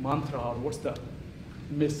mantra or what's the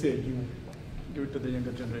message you give to the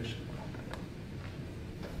younger generation?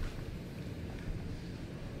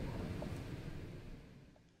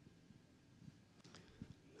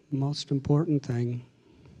 The most important thing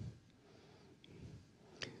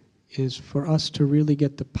is for us to really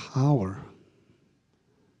get the power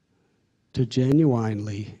to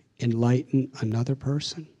genuinely enlighten another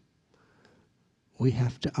person. We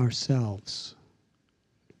have to ourselves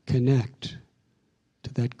connect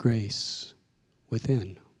to that grace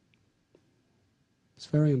within. It's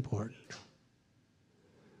very important.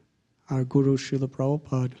 Our Guru Srila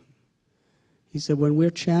Prabhupada, he said, when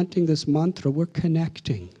we're chanting this mantra, we're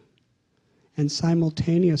connecting. And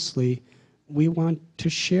simultaneously, we want to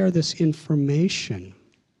share this information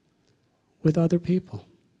with other people.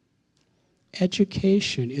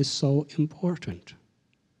 education is so important.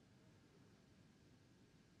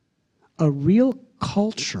 A real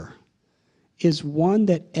culture is one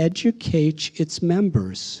that educates its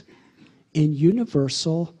members in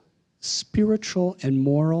universal spiritual and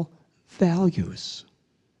moral values.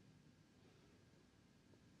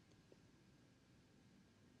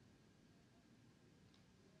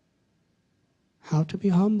 How to be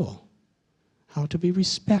humble, how to be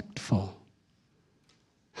respectful,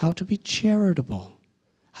 how to be charitable,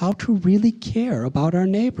 how to really care about our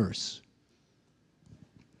neighbors.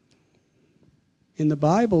 In the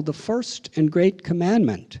Bible, the first and great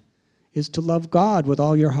commandment is to love God with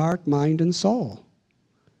all your heart, mind, and soul.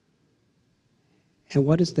 And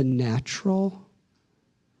what is the natural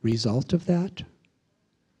result of that?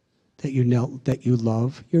 That you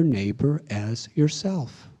love your neighbor as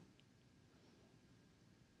yourself.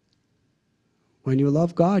 When you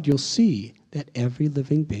love God, you'll see that every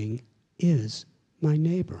living being is my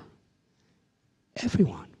neighbor.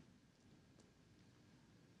 Everyone.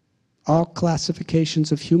 All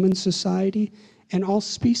classifications of human society and all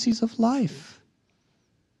species of life.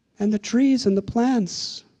 And the trees and the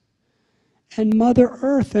plants. And Mother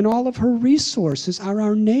Earth and all of her resources are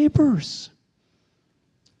our neighbors.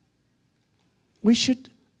 We should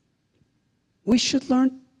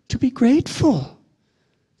learn to be grateful,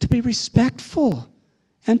 to be respectful,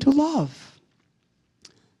 and to love.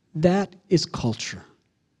 That is culture.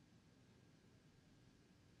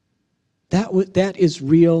 That is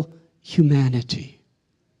real humanity.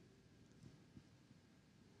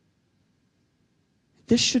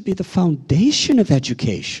 This should be the foundation of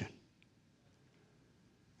education.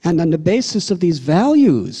 And on the basis of these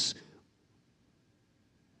values,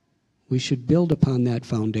 we should build upon that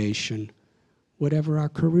foundation whatever our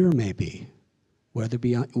career may be. Whether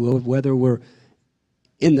we're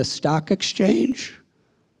in the stock exchange,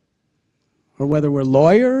 or whether we're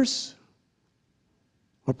lawyers,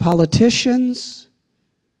 or politicians,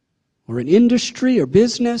 or in industry or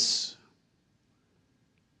business.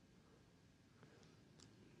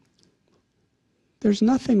 There's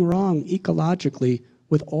nothing wrong ecologically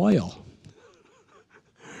with oil.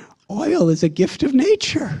 Oil is a gift of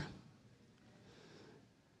nature.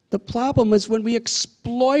 The problem is when we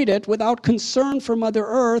exploit it without concern for Mother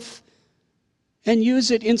Earth and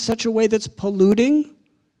use it in such a way that's polluting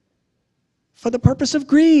for the purpose of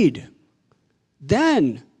greed.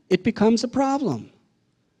 Then it becomes a problem.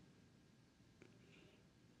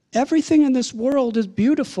 Everything in this world is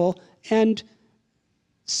beautiful and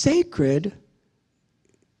sacred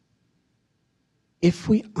if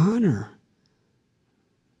we honor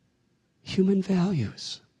human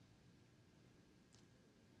values.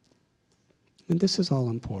 And this is all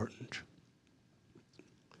important.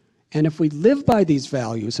 And if we live by these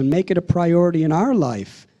values and make it a priority in our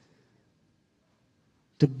life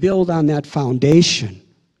to build on that foundation,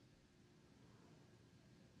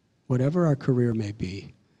 whatever our career may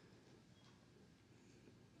be,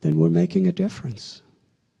 then we're making a difference.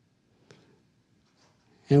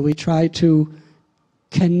 And we try to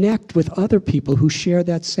connect with other people who share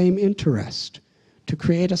that same interest, to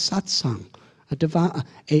create a satsang,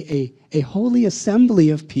 a holy assembly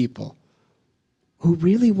of people who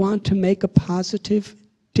really want to make a positive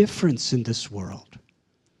difference in this world.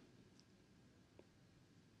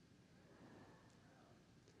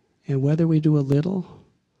 And whether we do a little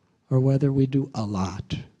or whether we do a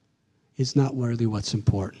lot is not really what's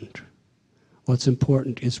important. What's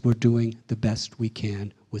important is we're doing the best we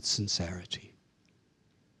can with sincerity.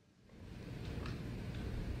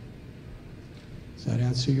 Does that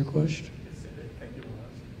answer your question? Yes, it did. Thank you,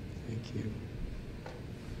 Maharaj. Thank you.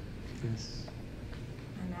 Yes.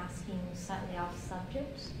 I'm asking slightly off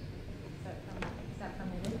subject. Is that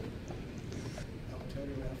permitted? I'll tell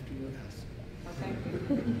you after you ask. Okay.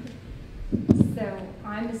 So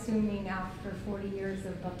I'm assuming after 40 years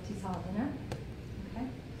of Bhakti Sadhana, okay,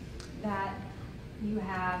 that you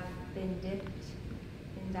have been dipped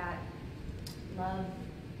in that love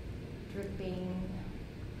dripping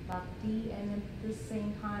bhakti, and at the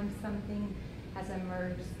same time something has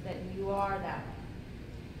emerged that you are that.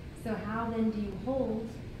 So how then do you hold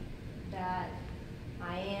that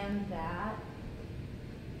I am that,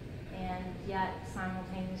 and yet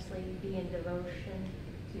simultaneously be in devotion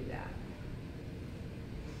to that?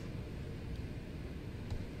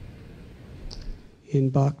 In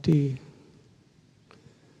bhakti,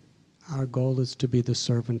 our goal is to be the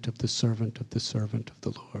servant of the servant of the servant of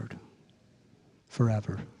the Lord,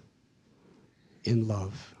 forever, in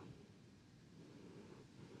love.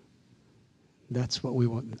 That's what we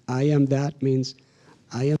want. I am that means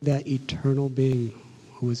I am that eternal being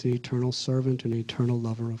who is an eternal servant and an eternal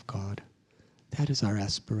lover of God. That is our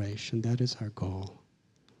aspiration. That is our goal.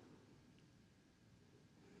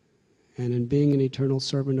 And in being an eternal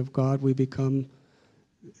servant of God, we become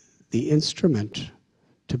the instrument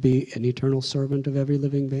to be an eternal servant of every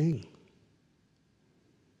living being.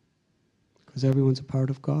 Because everyone's a part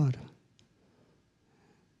of God.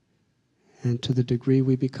 And to the degree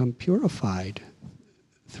we become purified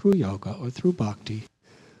through yoga or through bhakti,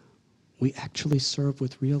 we actually serve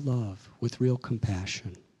with real love, with real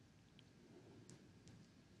compassion.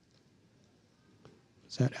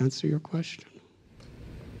 Does that answer your question?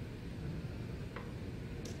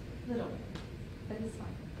 Little, but it's fine.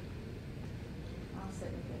 I'll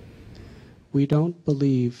sit with it. We don't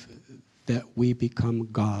believe that we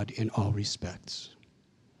become God in all respects.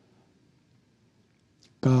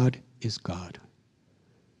 God is God.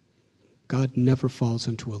 God never falls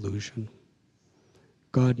into illusion.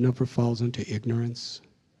 God never falls into ignorance.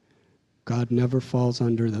 God never falls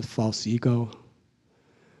under the false ego.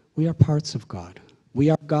 We are parts of God. We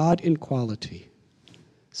are God in quality.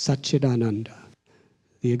 Satchidananda.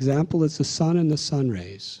 The example is the sun and the sun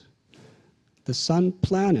rays. The sun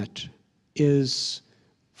planet is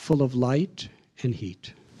full of light and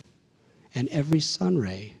heat. And every sun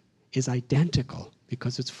ray is identical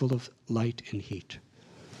because it's full of light and heat.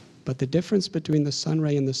 But the difference between the sun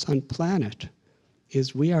ray and the sun planet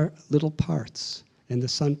is we are little parts, and the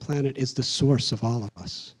sun planet is the source of all of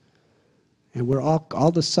us. And we're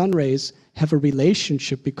all the sun rays have a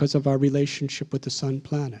relationship because of our relationship with the sun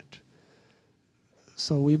planet.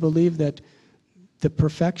 So we believe that the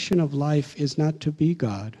perfection of life is not to be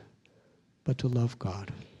God, but to love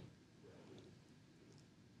God.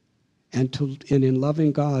 And in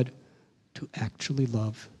loving God, to actually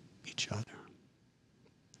love each other.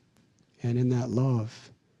 And in that love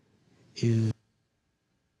is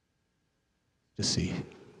to see.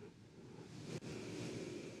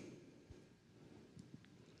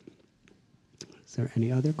 Is there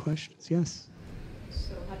any other questions? Yes?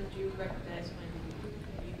 So how did you recognize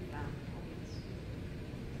when you found happiness?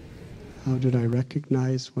 How did I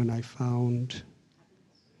recognize when I found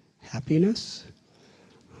happiness?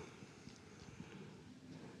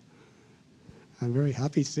 I'm very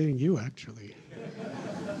happy seeing you, actually.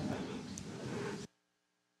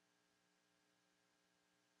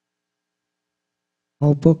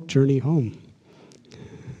 Whole book, Journey Home.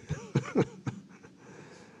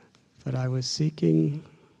 But I was seeking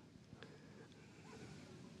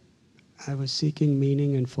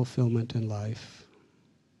meaning and fulfillment in life.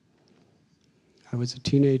 I was a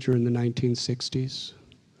teenager in the 1960s,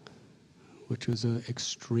 which was an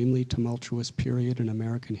extremely tumultuous period in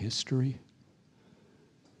American history.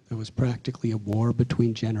 There was practically a war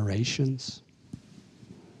between generations.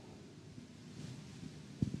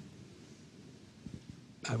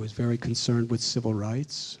 I was very concerned with civil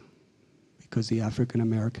rights because the African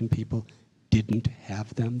American people didn't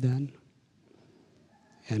have them then.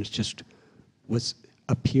 And it just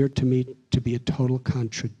appeared to me to be a total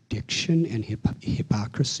contradiction and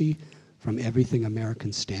hypocrisy from everything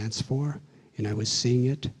American stands for. And I was seeing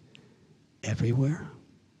it everywhere.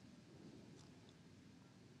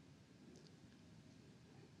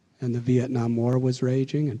 And the Vietnam War was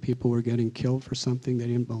raging, and people were getting killed for something they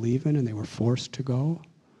didn't believe in, and they were forced to go.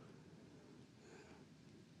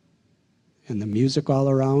 And the music all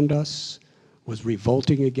around us was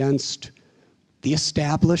revolting against the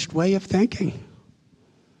established way of thinking.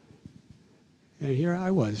 And here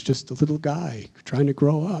I was, just a little guy trying to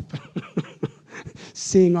grow up,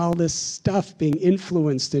 seeing all this stuff being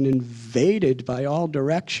influenced and invaded by all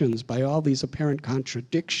directions, by all these apparent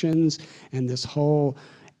contradictions, and this whole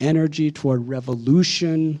energy toward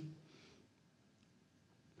revolution.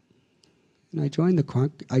 And I joined the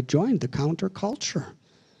counterculture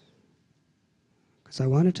because I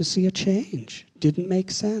wanted to see a change. Didn't make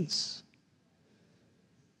sense.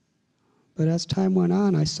 But as time went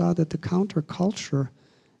on, I saw that the counterculture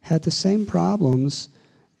had the same problems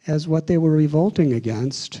as what they were revolting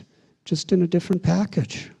against, just in a different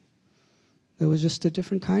package. There was just a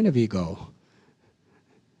different kind of ego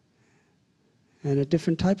and a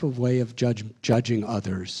different type of way of judging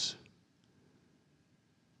others.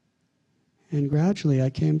 And gradually I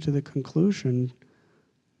came to the conclusion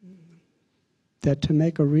that to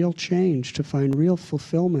make a real change, to find real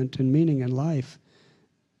fulfillment and meaning in life,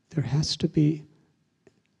 there has to be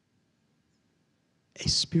a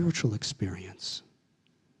spiritual experience.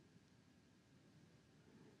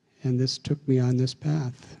 And this took me on this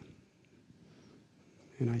path.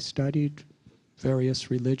 And I studied various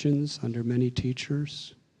religions under many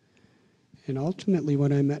teachers. And ultimately,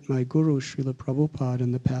 when I met my guru, Srila Prabhupada,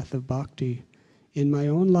 in the path of bhakti, in my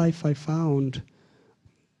own life I found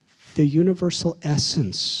the universal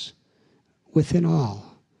essence within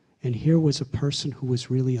all. And here was a person who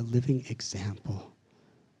was really a living example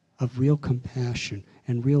of real compassion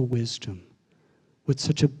and real wisdom, with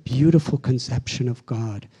such a beautiful conception of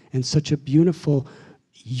God and such a beautiful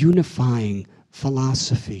unifying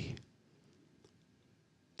philosophy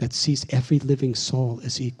that sees every living soul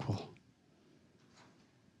as equal.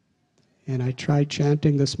 And I tried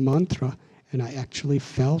chanting this mantra, and I actually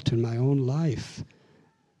felt in my own life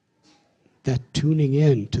that tuning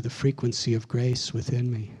in to the frequency of grace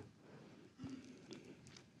within me.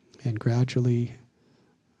 And gradually,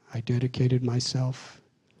 I dedicated myself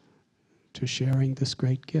to sharing this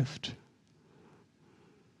great gift.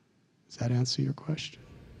 Does that answer your question?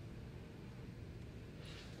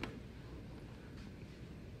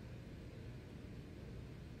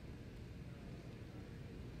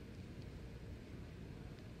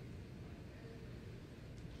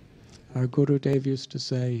 Our Guru Dev used to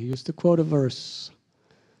say, he used to quote a verse,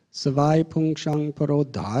 Savai pungshang paro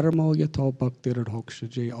dharmo yato bhaktir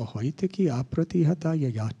hokshaje ahoitiki apratihata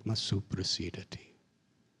yayatma suprasidati.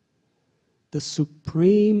 The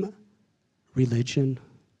supreme religion,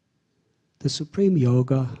 the supreme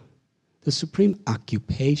yoga, the supreme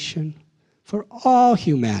occupation for all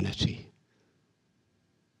humanity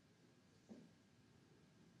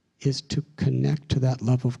is to connect to that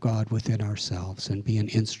love of God within ourselves and be an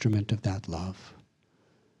instrument of that love.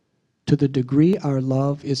 To the degree our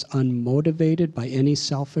love is unmotivated by any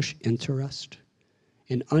selfish interest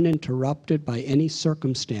and uninterrupted by any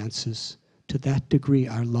circumstances, to that degree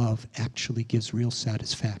our love actually gives real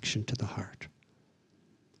satisfaction to the heart.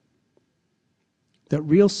 That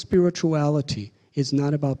real spirituality is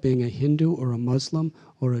not about being a Hindu or a Muslim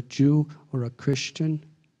or a Jew or a Christian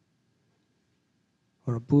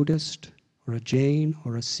or a Buddhist or a Jain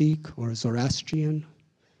or a Sikh or a Zoroastrian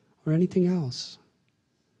or anything else.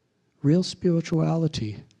 Real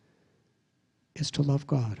spirituality is to love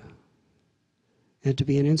God and to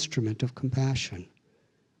be an instrument of compassion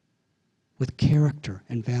with character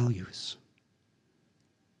and values.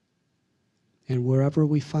 And wherever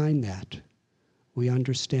we find that, we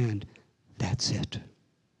understand that's it.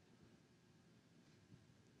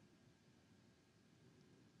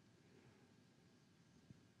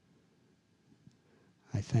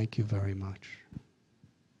 I thank you very much.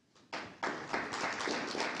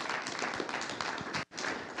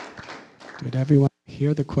 Did everyone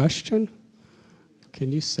hear the question?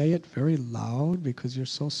 Can you say it very loud because you're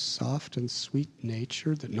so soft and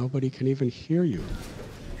sweet-natured that nobody can even hear you?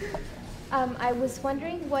 I was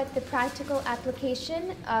wondering what the practical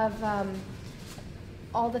application of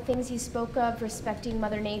all the things you spoke of, respecting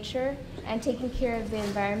Mother Nature and taking care of the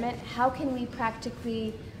environment, how can we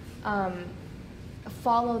practically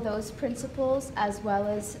follow those principles as well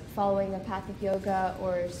as following a path of yoga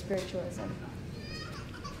or spiritualism?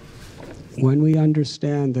 When we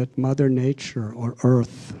understand that Mother Nature or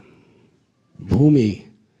Earth, Bhumi,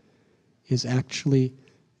 is actually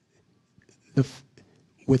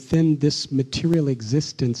within this material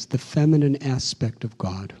existence, the feminine aspect of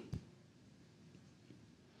God,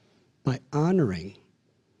 by honoring,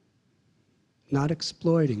 not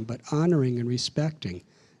exploiting, but honoring and respecting,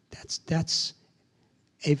 that's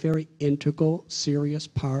a very integral, serious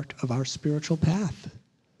part of our spiritual path.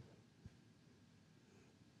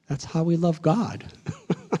 That's how we love God.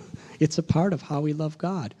 It's a part of how we love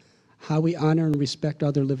God, how we honor and respect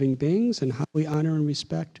other living beings, and how we honor and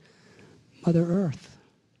respect Mother Earth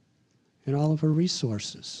and all of her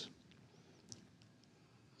resources.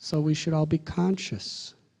 So we should all be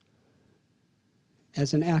conscious.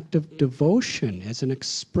 As an act of devotion, as an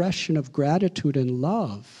expression of gratitude and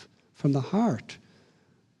love from the heart,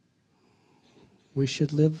 we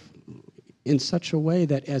should live in such a way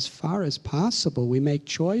that as far as possible we make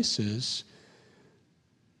choices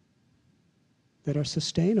that are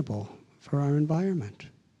sustainable for our environment.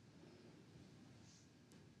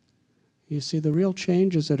 You see, the real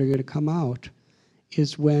changes that are going to come out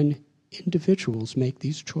is when individuals make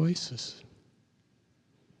these choices.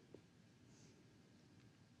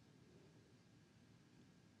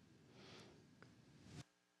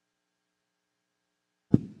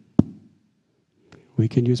 We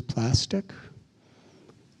can use plastic,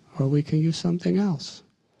 or we can use something else.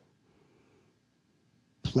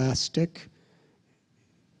 Plastic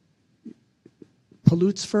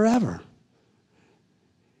pollutes forever.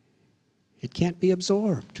 It can't be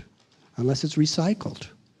absorbed unless it's recycled.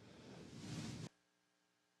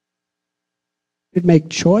 We make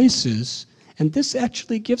choices, and this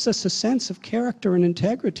actually gives us a sense of character and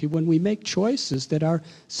integrity when we make choices that are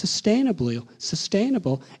sustainable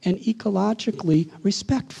and ecologically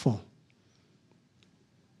respectful.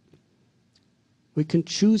 We can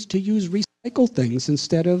choose to use recycled things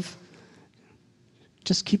instead of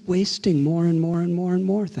just keep wasting more and more and more and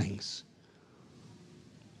more things.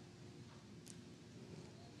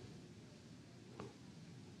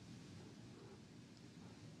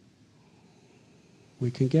 We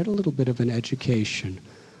can get a little bit of an education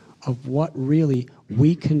of what really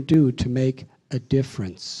we can do to make a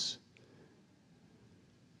difference.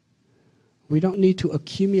 We don't need to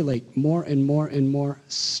accumulate more and more and more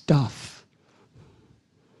stuff.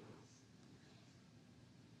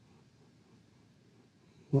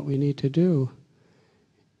 What we need to do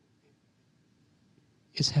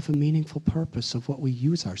is have a meaningful purpose of what we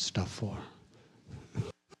use our stuff for.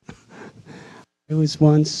 I was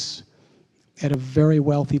once at a very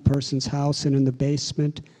wealthy person's house, and in the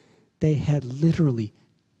basement, they had literally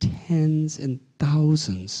tens and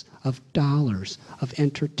thousands of dollars of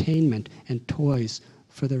entertainment and toys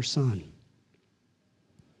for their son.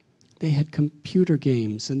 They had computer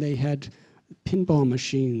games, and they had pinball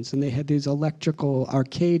machines, and they had these electrical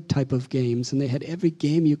arcade type of games, and they had every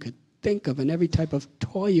game you could think of and every type of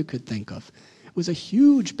toy you could think of. It was a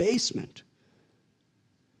huge basement.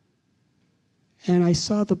 And I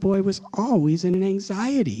saw the boy was always in an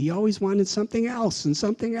anxiety. He always wanted something else and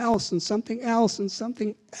something else and something else and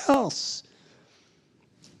something else.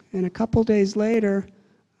 And a couple days later,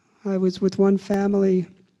 I was with one family.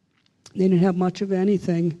 They didn't have much of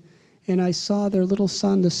anything. And I saw their little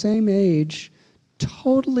son, the same age,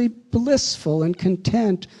 totally blissful and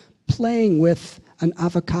content, playing with an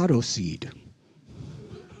avocado seed.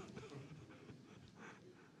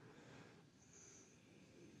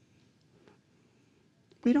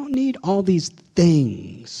 We don't need all these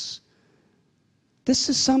things. This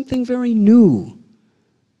is something very new.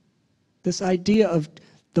 This idea of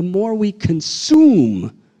the more we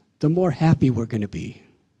consume, the more happy we're going to be.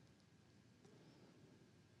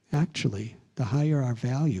 Actually, the higher our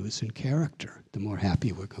values and character, the more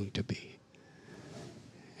happy we're going to be.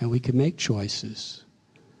 And we can make choices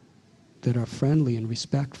that are friendly and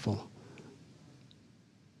respectful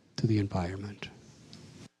to the environment.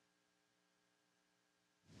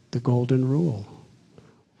 The golden rule,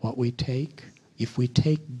 what we take, if we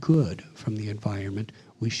take good from the environment,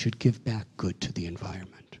 we should give back good to the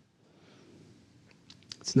environment.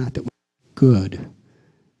 It's not that we take good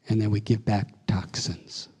and then we give back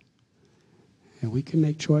toxins. And we can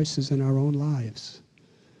make choices in our own lives.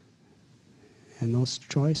 And those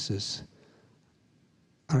choices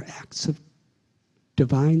are acts of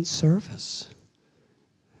divine service.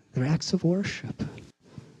 They're acts of worship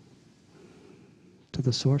to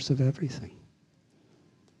the source of everything.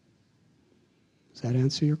 Does that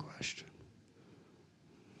answer your question?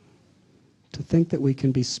 To think that we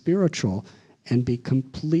can be spiritual and be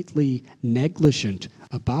completely negligent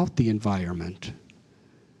about the environment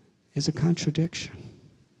is a contradiction.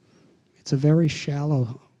 It's a very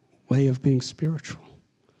shallow way of being spiritual.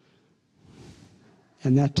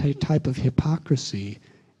 And that type of hypocrisy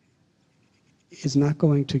is not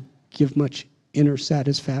going to give much inner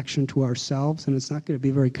satisfaction to ourselves, and it's not going to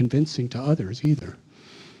be very convincing to others either.